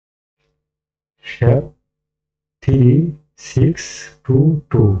শেপ 3 6 2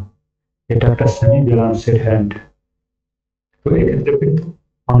 2, এটা একটা সেমি ব্যালান্সেড হ্যান্ড, তো এক্ষেত্রে কিন্তু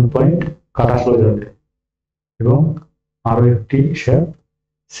 1 পয়েন্ট কাটা চলে যাবে। এবং আরো একটি শেপ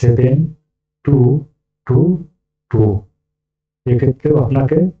 7 2 2 2, এক্ষেত্রেও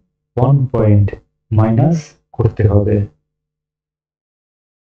আপনাকে 1 পয়েন্ট মাইনাস করতে হবে।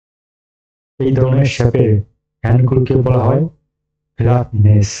 এই ধরনের শেপের হ্যান্ডগুলোকে বলা হয়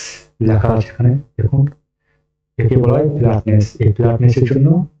ফ্ল্যাটনেস, লেখা আছে এখানে দেখুন, একে বলা হয় ফ্ল্যাটনেস। এই ফ্ল্যাটনেসের জন্য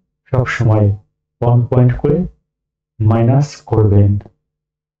সব সময় 1 পয়েন্ট করে মাইনাস করবেন।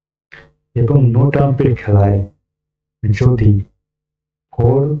 এবং নো টাম্পের খেলায় যদি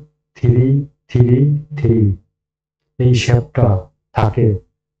 4 3 3 3 এই শেপটা থাকে,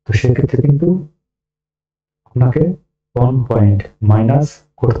 তো সেক্ষেত্রে কিন্তু আপনাকে 1 পয়েন্ট মাইনাস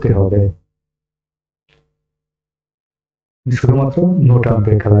করতে হবে, শুধুমাত্র নো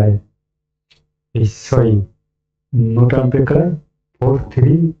টাম্পের খেলায়। এই নোটাল ব্রেকার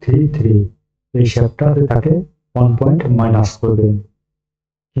 4333 এই শেপটাতে তাকে 1 পয়েন্ট মাইনাস করবেন,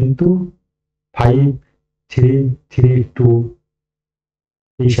 কিন্তু 5332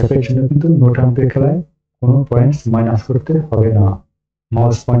 এই শেপের জন্য কিন্তু নোটাল ব্রেকারে কোনো পয়েন্টস মাইনাস করতে হবে না।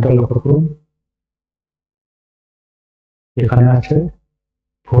 মাউস পয়েন্টার লক্ষ্য করুন, এখানে আছে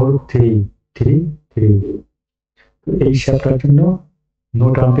 4333। তো এই শেপটার জন্য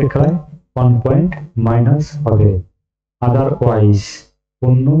নোটাল ব্রেকারে 1 পয়েন্ট মাইনাস হবে। আদারওয়াইজ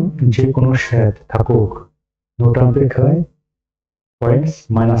অন্য যে কোনো শেপ থাকুক, নোটাল ব্রেকারে পয়েন্টস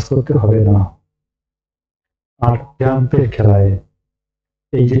মাইনাস করতে হবে না। আর ক্যাম্পের খেলায়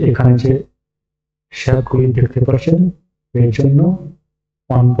এই যে এখানে যে শেপগুলি দেখতে পাচ্ছেন, এর জন্য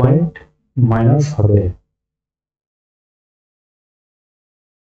 1 পয়েন্ট মাইনাস হবে।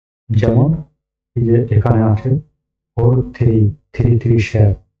 যেমন এই যে এখানে আছে 4333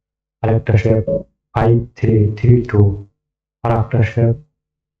 শেপ, আরেকটা শেপ 5332, আর একটা শেপ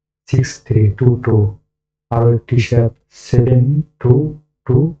 6322, আরো একটি শেপ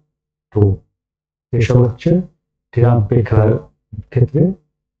 7222। এসব হচ্ছে ট্রাম্পের খেলার ক্ষেত্রে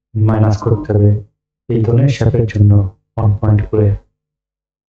মাইনাস করতে হবে এই ধরনের শেপের জন্য 1 পয়েন্ট করে।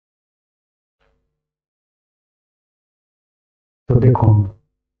 তো দেখুন,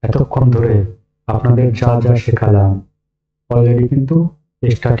 এতক্ষণ ধরে আপনাদের যা যা শেখালাম, অলরেডি কিন্তু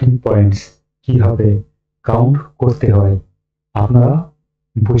স্টার্টিং পয়েন্টস কিভাবে কাউন্ট করতে হয় আপনারা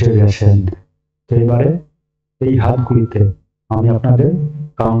বুঝে গেছেন। তো এবারে এই হাতগুলিতে আমি আপনাদের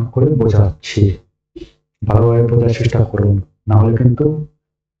কাউন্ট করে বোঝাচ্ছি, ভালোভাবে বোঝার চেষ্টা করুন, না হলে কিন্তু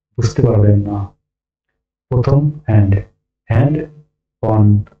বুঝতে পারবেন না। প্রথম হ্যান্ড, হ্যান্ড অন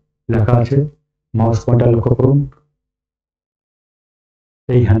লেখা আছে, মাউস পয়েন্টার লক্ষ্য করুন।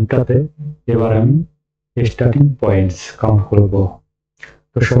 এই হ্যান্ডটাতে এবার আমি স্টার্টিং পয়েন্টস কাউন্ট করব।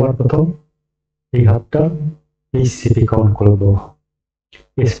 তো সবার প্রথম এই হাতটা এইচসিপি কাউন্ট করব।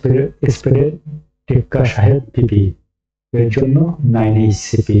 স্প্রেডের টেক্কা সাহেব বিবি, এর জন্য 9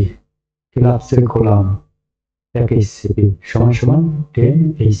 এইচসিপি। ক্লাবসের গোলাম 1 এইচসিপি সমান সমান 10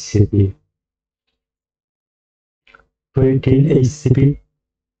 এইচসিপি। তো এই 10 এইচসিপি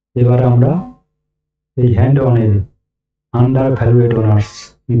এবার আমরা এই হ্যান্ড অনের আন্ডার ভ্যালুয়েড অনার্স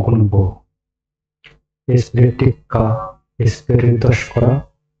গুনব। স্প্রে টেক্কা, স্প্রেডের 10 করা,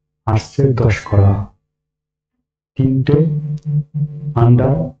 আর্টসের 10 করা, তিনটে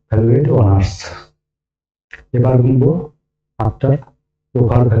আন্ডার ভ্যালুয়েড অনার্স। এবার গুনব আফটার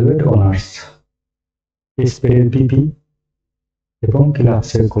ওভার ভ্যালুয়েড অনার্স, স্প্রেডের বিবি এবং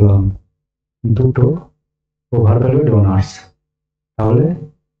ক্লাবসের গোলাম, দুটো ওভার ভ্যালুয়েড অনার্স। তাহলে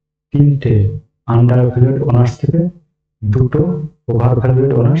তিনটে আন্ডার ভ্যালুয়েড অনার্স থেকে দুটো ওভার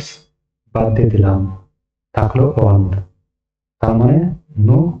ভ্যালুয়েড অনার্স বাদ দিয়ে দিলাম, থাকলো 1। তার মানে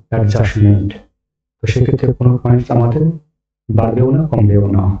নো অ্যাডজাস্টমেন্ট। তো সেক্ষেত্রে কোনো পয়েন্ট আমাদের বাড়বেও না কমবেও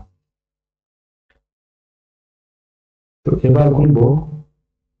না। তো এবার গুনবো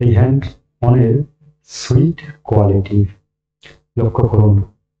এই হ্যান্ড অনের সুইট কোয়ালিটি। লক্ষ্য করুন,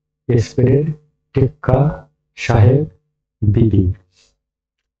 স্প্রেডের টেক্কা সাহেব বিবি,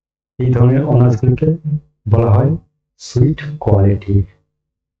 এই ধরনের অনার্সগুলিকে বলা হয় সুইট কোয়ালিটি।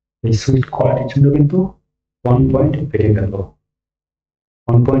 এই সুইট কোয়ালিটির জন্য কিন্তু 1 পয়েন্ট বেড়ে গেল,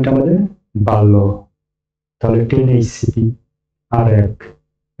 1 পয়েন্ট আমাদের বাড়লো। তাহলে 10 এইচসিপি আর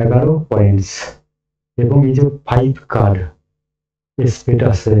 11 পয়েন্টস। এবং এই যে 5 কার্ড স্প্রেড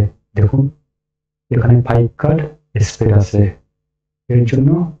আছে, দেখুন এখানে 5 কার্ড স্প্রেড আছে, এর জন্য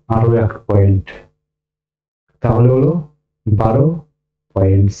আরো 1 পয়েন্ট, তাহলে হলো 12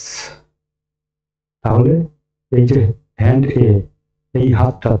 পয়েন্টস। তাহলে এই যে হ্যান্ড এ এই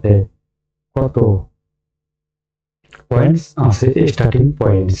হাতটাতে কত পয়েন্টস আছে? স্টার্টিং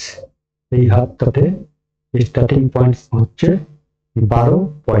পয়েন্টস এই হাতটাতে স্টার্টিং পয়েন্টস হচ্ছে 12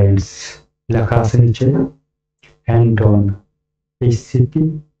 পয়েন্টস। লেখা আছে নিচে হ্যান্ড অন এইচসিপি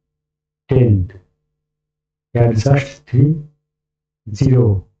 10, অ্যাডজাস্ট 3 0।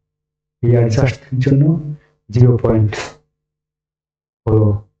 এই অ্যাডজাস্টের জন্য 0 পয়েন্ট হলো,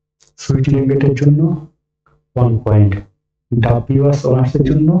 সুইট লিমিটের জন্য 1 পয়েন্ট, ডাব্লিউএস অনার্সের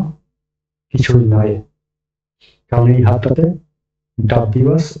জন্য কিছুই নয়, কারণ এই হাতটাতে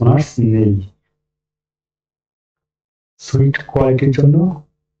ডাব্লিউএস অনার্স নেই। সুইট কোয়ালিটির জন্য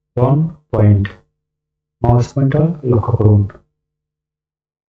 1 পয়েন্ট, মাউস পয়েন্টার লক্ষ্য করুন,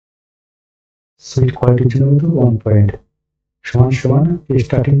 সুইট কোয়ালিটির জন্য কিন্তু 1 পয়েন্ট সমান সমান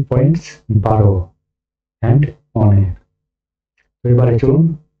স্টার্টিং পয়েন্টস 12 হ্যান্ড অনে। এবারে চলুন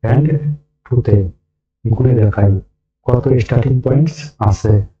হ্যান্ড টুতে গুনে দেখাই কত স্টার্টিং পয়েন্টস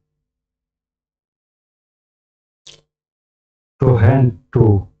আছে। তো হ্যান্ড টু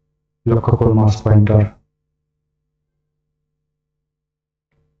লক্ষ্য করুন মাউস পয়েন্টার,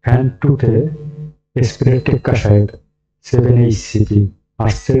 হ্যান্ড 2-তে স্প্রে টেক্কা সাহেব 7 এইচসিপি,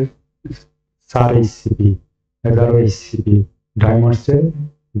 আর্টসের 4 এইচসিপি, 11 এইচসিপি, ডায়মন্ডসের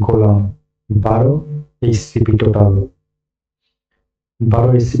গোলাম 12 এইচসিপি টোটাল,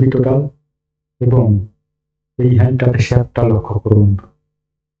 12 এইচসিপি টোটাল। এবং এই হ্যান্ডটাতে শ্যাপটা লক্ষ্য করুন,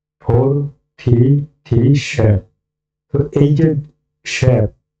 4-3-3 শ্যাপ। তো এই যে শ্যাপ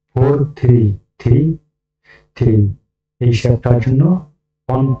 4-3-3-3, এই শ্যাপটার জন্য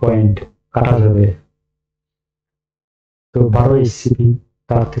 1 পয়েন্ট কাটা যাবে। তো 12 এইচসিপি,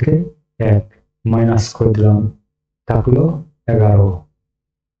 তার থেকে 1 মাইনাস করে দিলাম, থাকলো 11।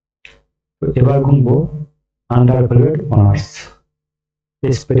 তো এবার গুনবো আন্ডার ভ্যালুয়েড অনার্স,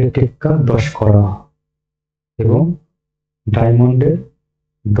 স্প্রে টেক্কা 10 করা এবং ডায়মন্ডের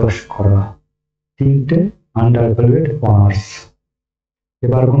 10 করা, 3টে আন্ডার ভ্যালুয়েড অনার্স।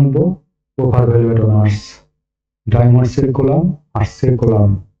 এবার গুনবো ওভার ভ্যালুয়েড অনার্স, ডায়মন্ডসের গোলাম, আর্টসের গোলাম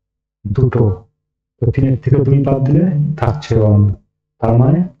 2টো। তো 3-এর থেকে 2 বাদ দিলে থাকছে 1, তার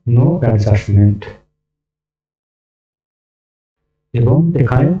মানে নো অ্যাডজাস্টমেন্ট। এবং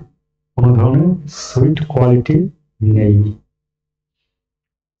এখানে কোনো ধরনের সুইট কোয়ালিটি নেই,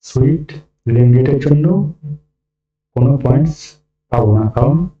 সুইট লেঙ্গেটের জন্য কোনো পয়েন্টস পাবো না,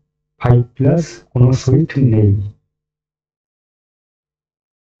 কারণ 5+ কোনো সুইট নেই।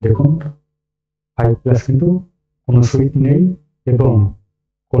 দেখুন 5+ কিন্তু কোনো সুইট নেই এবং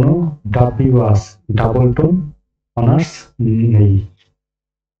কোনো ডাব্লিউএস ডাবল টোন অনার্স নেই।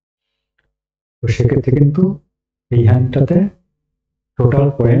 তো সেক্ষেত্রে কিন্তু এই হ্যান্ডটাতে টোটাল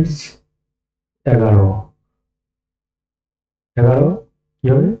পয়েন্টস 11। কি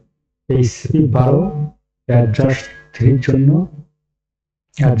হবে? এইচসিপি 12, অ্যাডজাস্ট 3-র জন্য,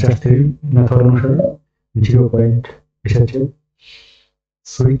 অ্যাডজাস্ট 3 মেথড অনুসারে 0 পয়েন্ট এসেছে।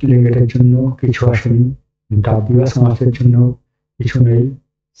 সুইট লেঙ্গেটের জন্য কিছু আসেনি, ডাব্লিউএস অনার্সের জন্য কিছু নেই,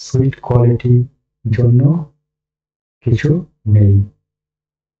 সুইট কোয়ালিটির জন্য কিছু নেই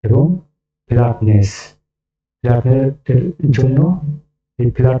এবং ফ্ল্যাটনেসের জন্য, এই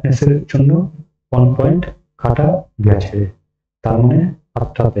ফ্ল্যাটনেসের জন্য 1 পয়েন্ট কাটা গেছে, তার মানে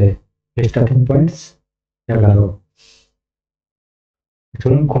আপনাতে স্টার্টিং পয়েন্টস 11।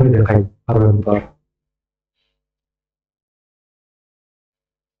 চলুন করে দেখাই আরো একবার।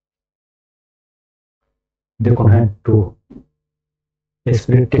 দেখুন হ্যাঁ 2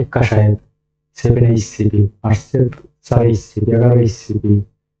 স্প্রে টেক্কা সাহেব 7 এইচসিপি, আর্টসের 4 এইচসিপি, 11 এইচসিপি,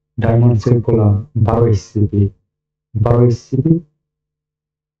 ডায়মন্ডসের গোলাম 12 এইচসিপি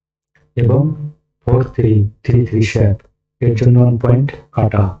এবং 4-3-3 শ্যাপ, এর জন্য 1 পয়েন্ট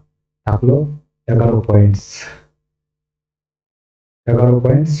কাটা, থাকলো 11 পয়েন্টস।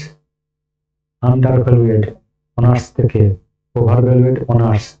 আন্ডার ভ্যালুয়েড অনার্স থেকে ওভার ভ্যালুয়েড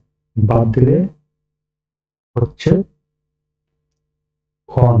অনার্স বাদ দিলে হচ্ছে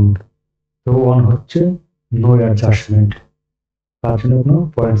 1। তো 1 হচ্ছে নো অ্যাডজাস্টমেন্ট, তার জন্য কোনো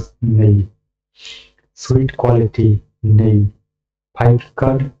পয়েন্টস নেই। সুইট কোয়ালিটি নেই, 5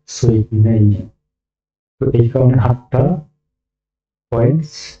 কার্ড সুইট নেই, তো এই কারণে হাতটা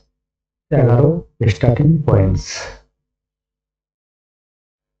পয়েন্টস 11 স্টার্টিং পয়েন্টস।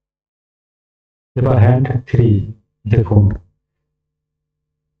 এবার হ্যান্ড 3 দেখুন,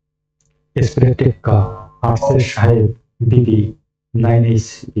 স্প্রে টেক্কা, আর্টসের সাহেব বিবি 9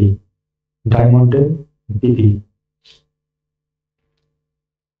 এইচসিপি, ডায়মন্ডের বিবি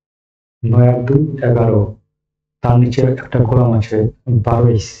 9-2-11, তার নিচে একটা গোলাম আছে 12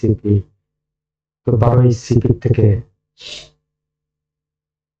 এইচসিপি। তো 12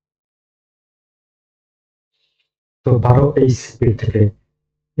 এইচসিপি থেকে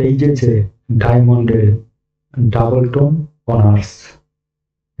এই যে ডায়মন্ডের ডাবল টোন অনার্স,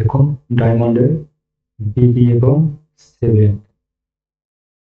 দেখুন ডায়মন্ডের বিবি এবং 7,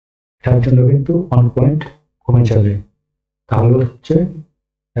 এটার জন্য কিন্তু 1 পয়েন্ট কমে যাবে, তাহলে হচ্ছে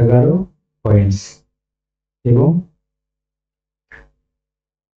 11 পয়েন্টস। এবং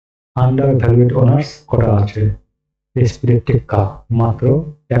আন্ডার ভ্যালুয়েড অনার্স কটা আছে? স্প্রে টেক্কা মাত্র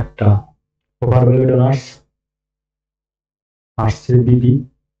একটা, ওভার ভ্যালুয়েড অনার্স আর্টসের বিবি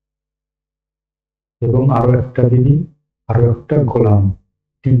এবং আরো একটা বিবি, আরো একটা গোলাম,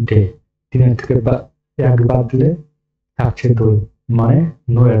 3টে। 3-এর থেকে 1 বাদ দিলে থাকছে 2, মানে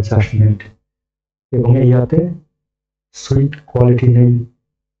নো অ্যাডজাস্টমেন্ট। এবং এই হাতে সুইট কোয়ালিটি নেই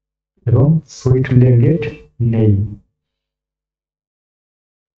এবং সুইট লেঙ্গেট নেই,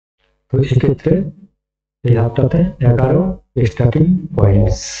 তো সেক্ষেত্রে এই হাতটাতে 11 স্টার্টিং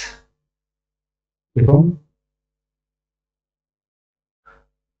পয়েন্টস। এবং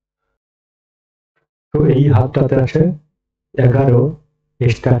তো এই হাতটাতে আছে 11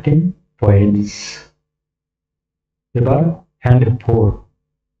 স্টার্টিং পয়েন্টস। এবার হ্যান্ড 4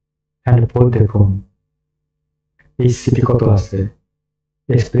 হ্যান্ড ফোর দেখুন এইচসিপি কত আছে।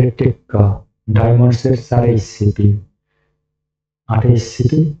 স্প্রে টেক্কা ডায়মন্ডসের 4 এইচসিপি, 8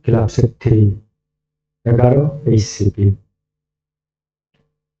 এইচসিপি ক্লাবসের 3, 11 এইচসিপি,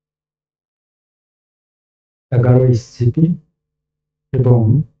 11 এইচসিপি এবং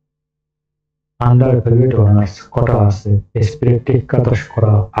আন্ডার ভেলভেট অনার্স কটা আছে। স্প্রে টেক্কা 10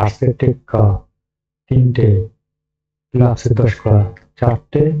 করা, আর্টসের টেক্কা 3টে, ক্লাবসের 10 করা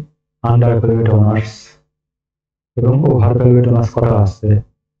 4টে, আন্ডার ভেলভেট অনার্স এবং ওভার ভেলভেট অনার্স কটা আছে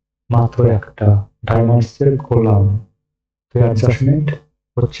মাত্র একটা, ডায়মন্ডসের গোলাম। তো অ্যাডজাস্টমেন্ট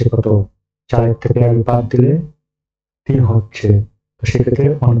হচ্ছে কত, 4 থেকে 1 বাদ দিলে 3 হচ্ছে, তো সেক্ষেত্রে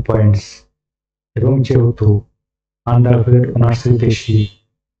 1 পয়েন্টস। এবং যেহেতু আন্ডার ভেলভেট অনার্সের বেশি,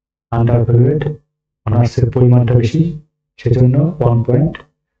 আন্ডার ভেলভেট অনার্সের পরিমাণটা বেশি, সেজন্য 1 পয়েন্ট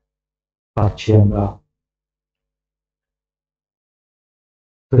পাচ্ছি আমরা।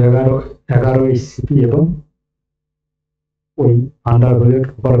 তো 11 এইচসিপি এবং ওই আন্ডার ভেলভেট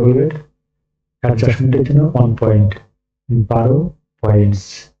ওভার ভেলভেট অ্যাডজাস্টমেন্টের জন্য 1 পয়েন্ট, 12 পয়েন্টস।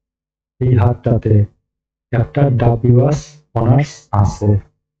 এই হাতটাতে একটা ডাব্লিউএস অনার্স আছে।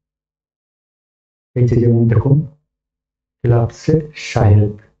 এই যে যেমন দেখুন ক্লাবসে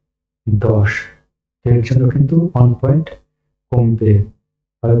সাহেব 10, এর জন্য কিন্তু 1 পয়েন্ট কমবে।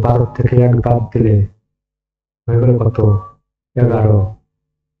 তাহলে 12 থেকে 1 বাদ দিলে হয়ে গেল কত, 11।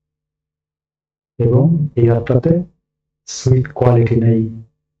 এবং এই হাতটাতে সুইট কোয়ালিটি নেই,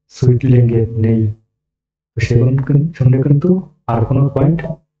 সুইট লেঙ্গেথ নেই, তো সেগুলো সঙ্গে কিন্তু আর কোনো পয়েন্ট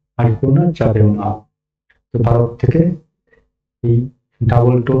আসবেও না, যাবেও না। তো 12 থেকে এই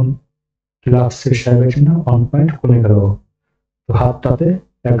ডাবল টোন ক্লাবসের সাহেবের জন্য 1 পয়েন্ট কমে গেল। তো হাতটাতে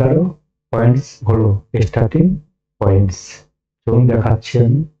 11 পয়েন্টস হলো স্টার্টিং পয়েন্টস। যেমন দেখাচ্ছি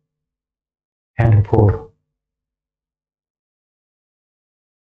আমি হ্যান্ড ফোর।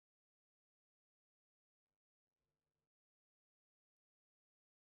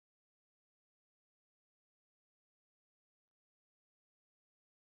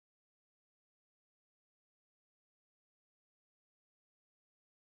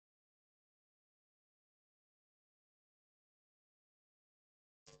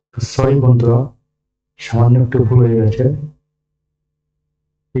 সরি বন্ধুরা, সামান্য একটু ভুল হয়ে গেছে।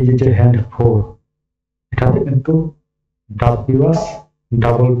 এই যে হ্যান্ড ফোর, এটাতে কিন্তু ডাব্লিউএস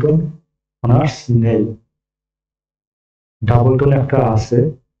ডাবল টোন অনার্স নেই। ডাবল টোন একটা আছে,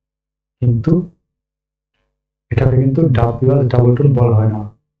 কিন্তু এটাকে কিন্তু ডাব্লিউএস ডাবল টোন বলা হয় না।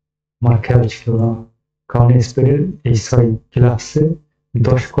 আমার খেয়াল ছিল না, কারণ স্প্রের এই ক্লাসে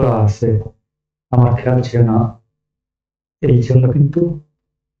 10 করা আছে, আমার খেয়াল ছিল না। এই জন্য কিন্তু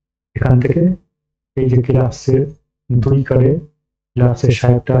এখান থেকে এই যে ক্লাসের 2 কারে ক্লাসের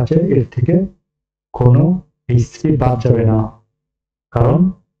সাহেবটা আছে, এর থেকে কোনো এইচসি বাদ যাবে না, কারণ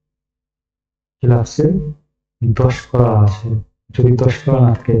ক্লাসে 10 করা আছে। যদি 10 করা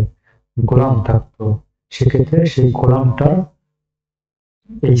না থাকে, গোলাম থাকতো, সেক্ষেত্রে সেই গোলামটার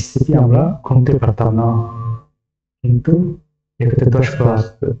এইচসিপি আমরা কমতে পারতাম না। কিন্তু এক্ষেত্রে 10 করা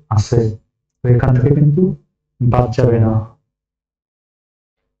আছে, তো এখান থেকে কিন্তু বাদ যাবে না।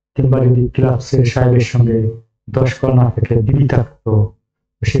 কিংবা যদি ক্লাসের সাহেবের সঙ্গে 10 করা না থেকে বিবি থাকতো,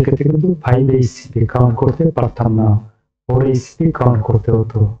 সেক্ষেত্রে কিন্তু 5 এইচসিপি কাউন্ট করতে পারতাম না, 4 এইচসিপি কাউন্ট করতে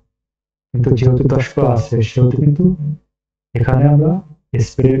হতো। কিন্তু যেহেতু 10 করা আছে, সেহেতু কিন্তু এখানে আমরা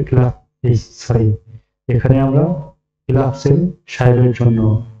স্প্রে ক্লাব এখানে আমরা ক্লাবসের সাহেবের জন্য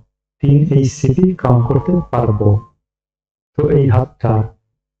 3 এইচসিপি কাউন্ট করতে পারবো। তো এই হাতটা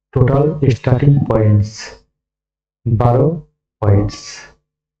total starting points 12 points,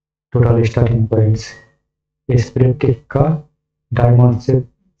 total starting points. Spray টেক্কা ডায়মন্ডসের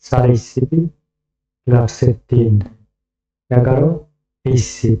 4 এইচসিপি, ক্লাবসের 3, 11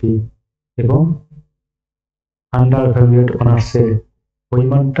 এইচসিপি এবং আন্ডার ভেলভেট অনার্সের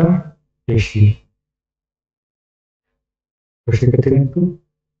পরিমাণটা বেশি, তো সেক্ষেত্রে কিন্তু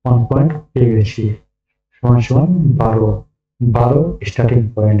 1 পয়েন্ট পেয়ে গেছি, সমান সমান 12 স্টার্টিং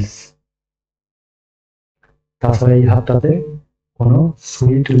পয়েন্টস। তাছাড়া এই হাতটাতে কোনো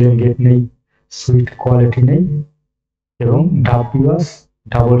সুইট লেঙ্গেট নেই, সুইট কোয়ালিটি নেই এবং ডাব্লিউএস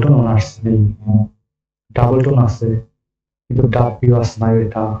ডাবল টোন অনার্স নেই। ডাবল টোন আছে কিন্তু ডাব্লিউএস নাই,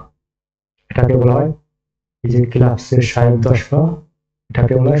 এটাকে বলা হয় এই যে ক্লাবসের সাহেব 10 করা,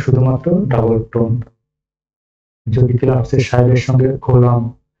 এটাকে বলা হয় শুধুমাত্র ডাবল টোন। যদি ক্লাবসের সাহেবের সঙ্গে গোলাম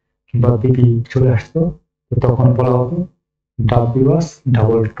কিংবা বিবি চলে আসতো, তখন বলা হতো ডাব্লিউএস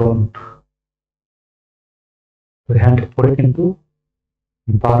ডাবল টোন। হ্যান্ড ফোরে কিন্তু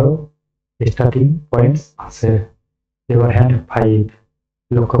 12 স্টার্টিং পয়েন্টস আছে। এবার হ্যান্ড 5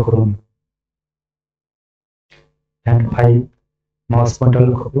 লক্ষ্য করুন, হ্যান্ড 5 মাউস পয়েন্টার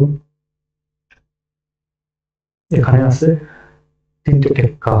লক্ষ্য করুন, এখানে আছে 3টে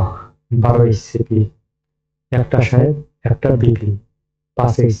টেক্কা, 12 এইচসিপি, একটা সাহেব, একটা বিপি,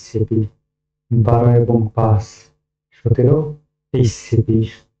 5 এইচসিপি, 12 এবং 5, 17 এইচসিপি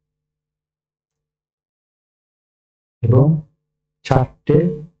এবং 4টে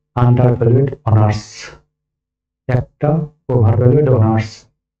আন্ডারভ্যালুয়েড অনার্স, একটা ওভারভ্যালুয়েড অনার্স।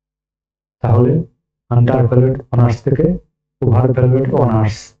 তাহলে আন্ডারভ্যালুয়েড অনার্স থেকে ওভারভ্যালুয়েড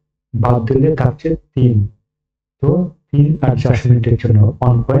অনার্স বাদ দিলে থাকছে 3। তো 3 অ্যাডজাস্টমেন্টের জন্য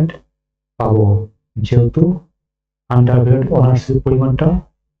 1 পয়েন্ট পাবো, যেহেতু আন্ডারভ্যালুয়েড অনার্সের পরিমাণটা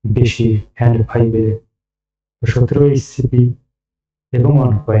বেশি হ্যান্ড 5-এ। 17 এইচসিপি এবং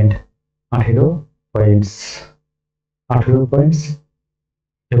 1 পয়েন্ট, 18 পয়েন্টস। 18 পয়েন্টস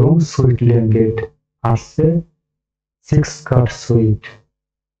এবং সুইট ল্যাঙ্গেট আসছে 6 কাট সুইট,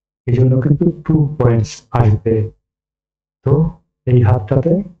 এই জন্য কিন্তু 2 পয়েন্টস আসবে। তো এই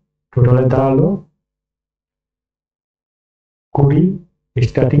হাতটাতে টোটালে দাঁড়ালো 20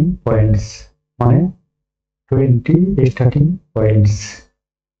 স্টার্টিং পয়েন্টস, মানে 20 স্টার্টিং পয়েন্টস।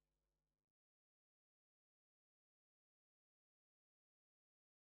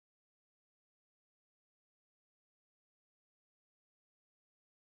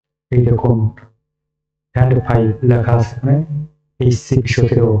 এই দেখুন হ্যান্ড 5 লেখা আছে এখানে, এইচসিপি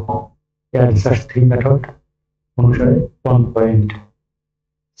 17, অ্যাডজাস্ট 3 মেথড অনুসারে 1 পয়েন্ট।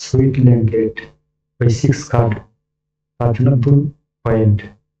 সুইট ল্যাঙ্গেট ওই 6 কার্ড, তার জন্য 2 পয়েন্ট।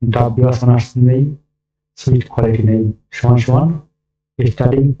 ডাব্লিউ অনার্স নেই, সুইট কোয়ালিটি নেই, সমান সমান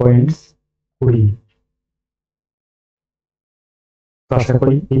স্টার্টিং পয়েন্টস 20। তো আশা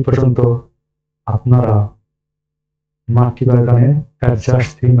করি এই পর্যন্ত আপনারা মার্টি বার্গানের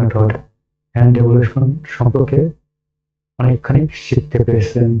অ্যাডজাস্ট 3 মেথড অ্যান্ড এভলিউশন সম্পর্কে অনেকখানি শিখতে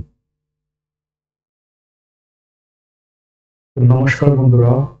পেরেছেন। নমস্কার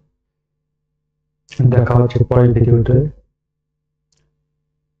বন্ধুরা, দেখা হচ্ছে পরের ভিডিওতে।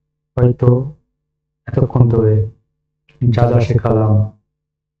 হয়তো এতক্ষণ ধরে যা যা শেখালাম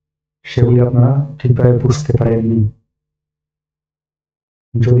সেগুলি আপনারা ঠিকভাবে বুঝতে পারেননি।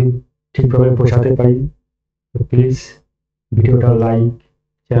 যদি ঠিকভাবে বোঝাতে পারি তো প্লিজ ভিডিওটা লাইক,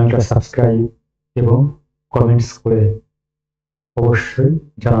 চ্যানেলটা সাবস্ক্রাইব এবং কমেন্টস করে অবশ্যই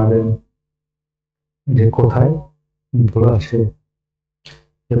জানাবেন যে কোথায় ভুল আছে।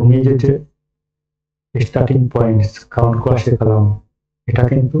 এবং এই যে স্টার্টিং পয়েন্টস কাউন্ট করা শেখালাম, এটা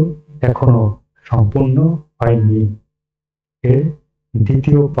কিন্তু এখনো সম্পূর্ণ হয়নি। এর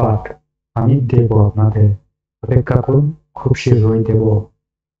দ্বিতীয় পার্ট আমি দেব আপনাদের, অপেক্ষা করুন, খুব শীঘ্রই দেব।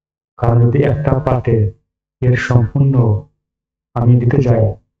 কারণ যদি একটা পার্টে এর সম্পূর্ণ আমি দিতে যাই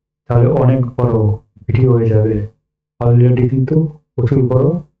তাহলে অনেক বড় ভিডিও হয়ে যাবে। অলরেডি কিন্তু প্রচুর বড়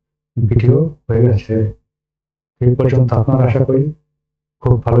ভিডিও হয়ে গেছে। এই পর্যন্ত আপনারা আশা করি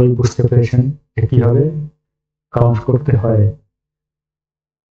খুব ভালোই বুঝতে পেরেছেন যে কিভাবে কাউন্ট করতে হয়।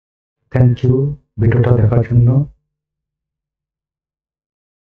 থ্যাংক ইউ ভিডিওটা দেখার জন্য,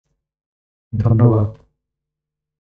 ধন্যবাদ।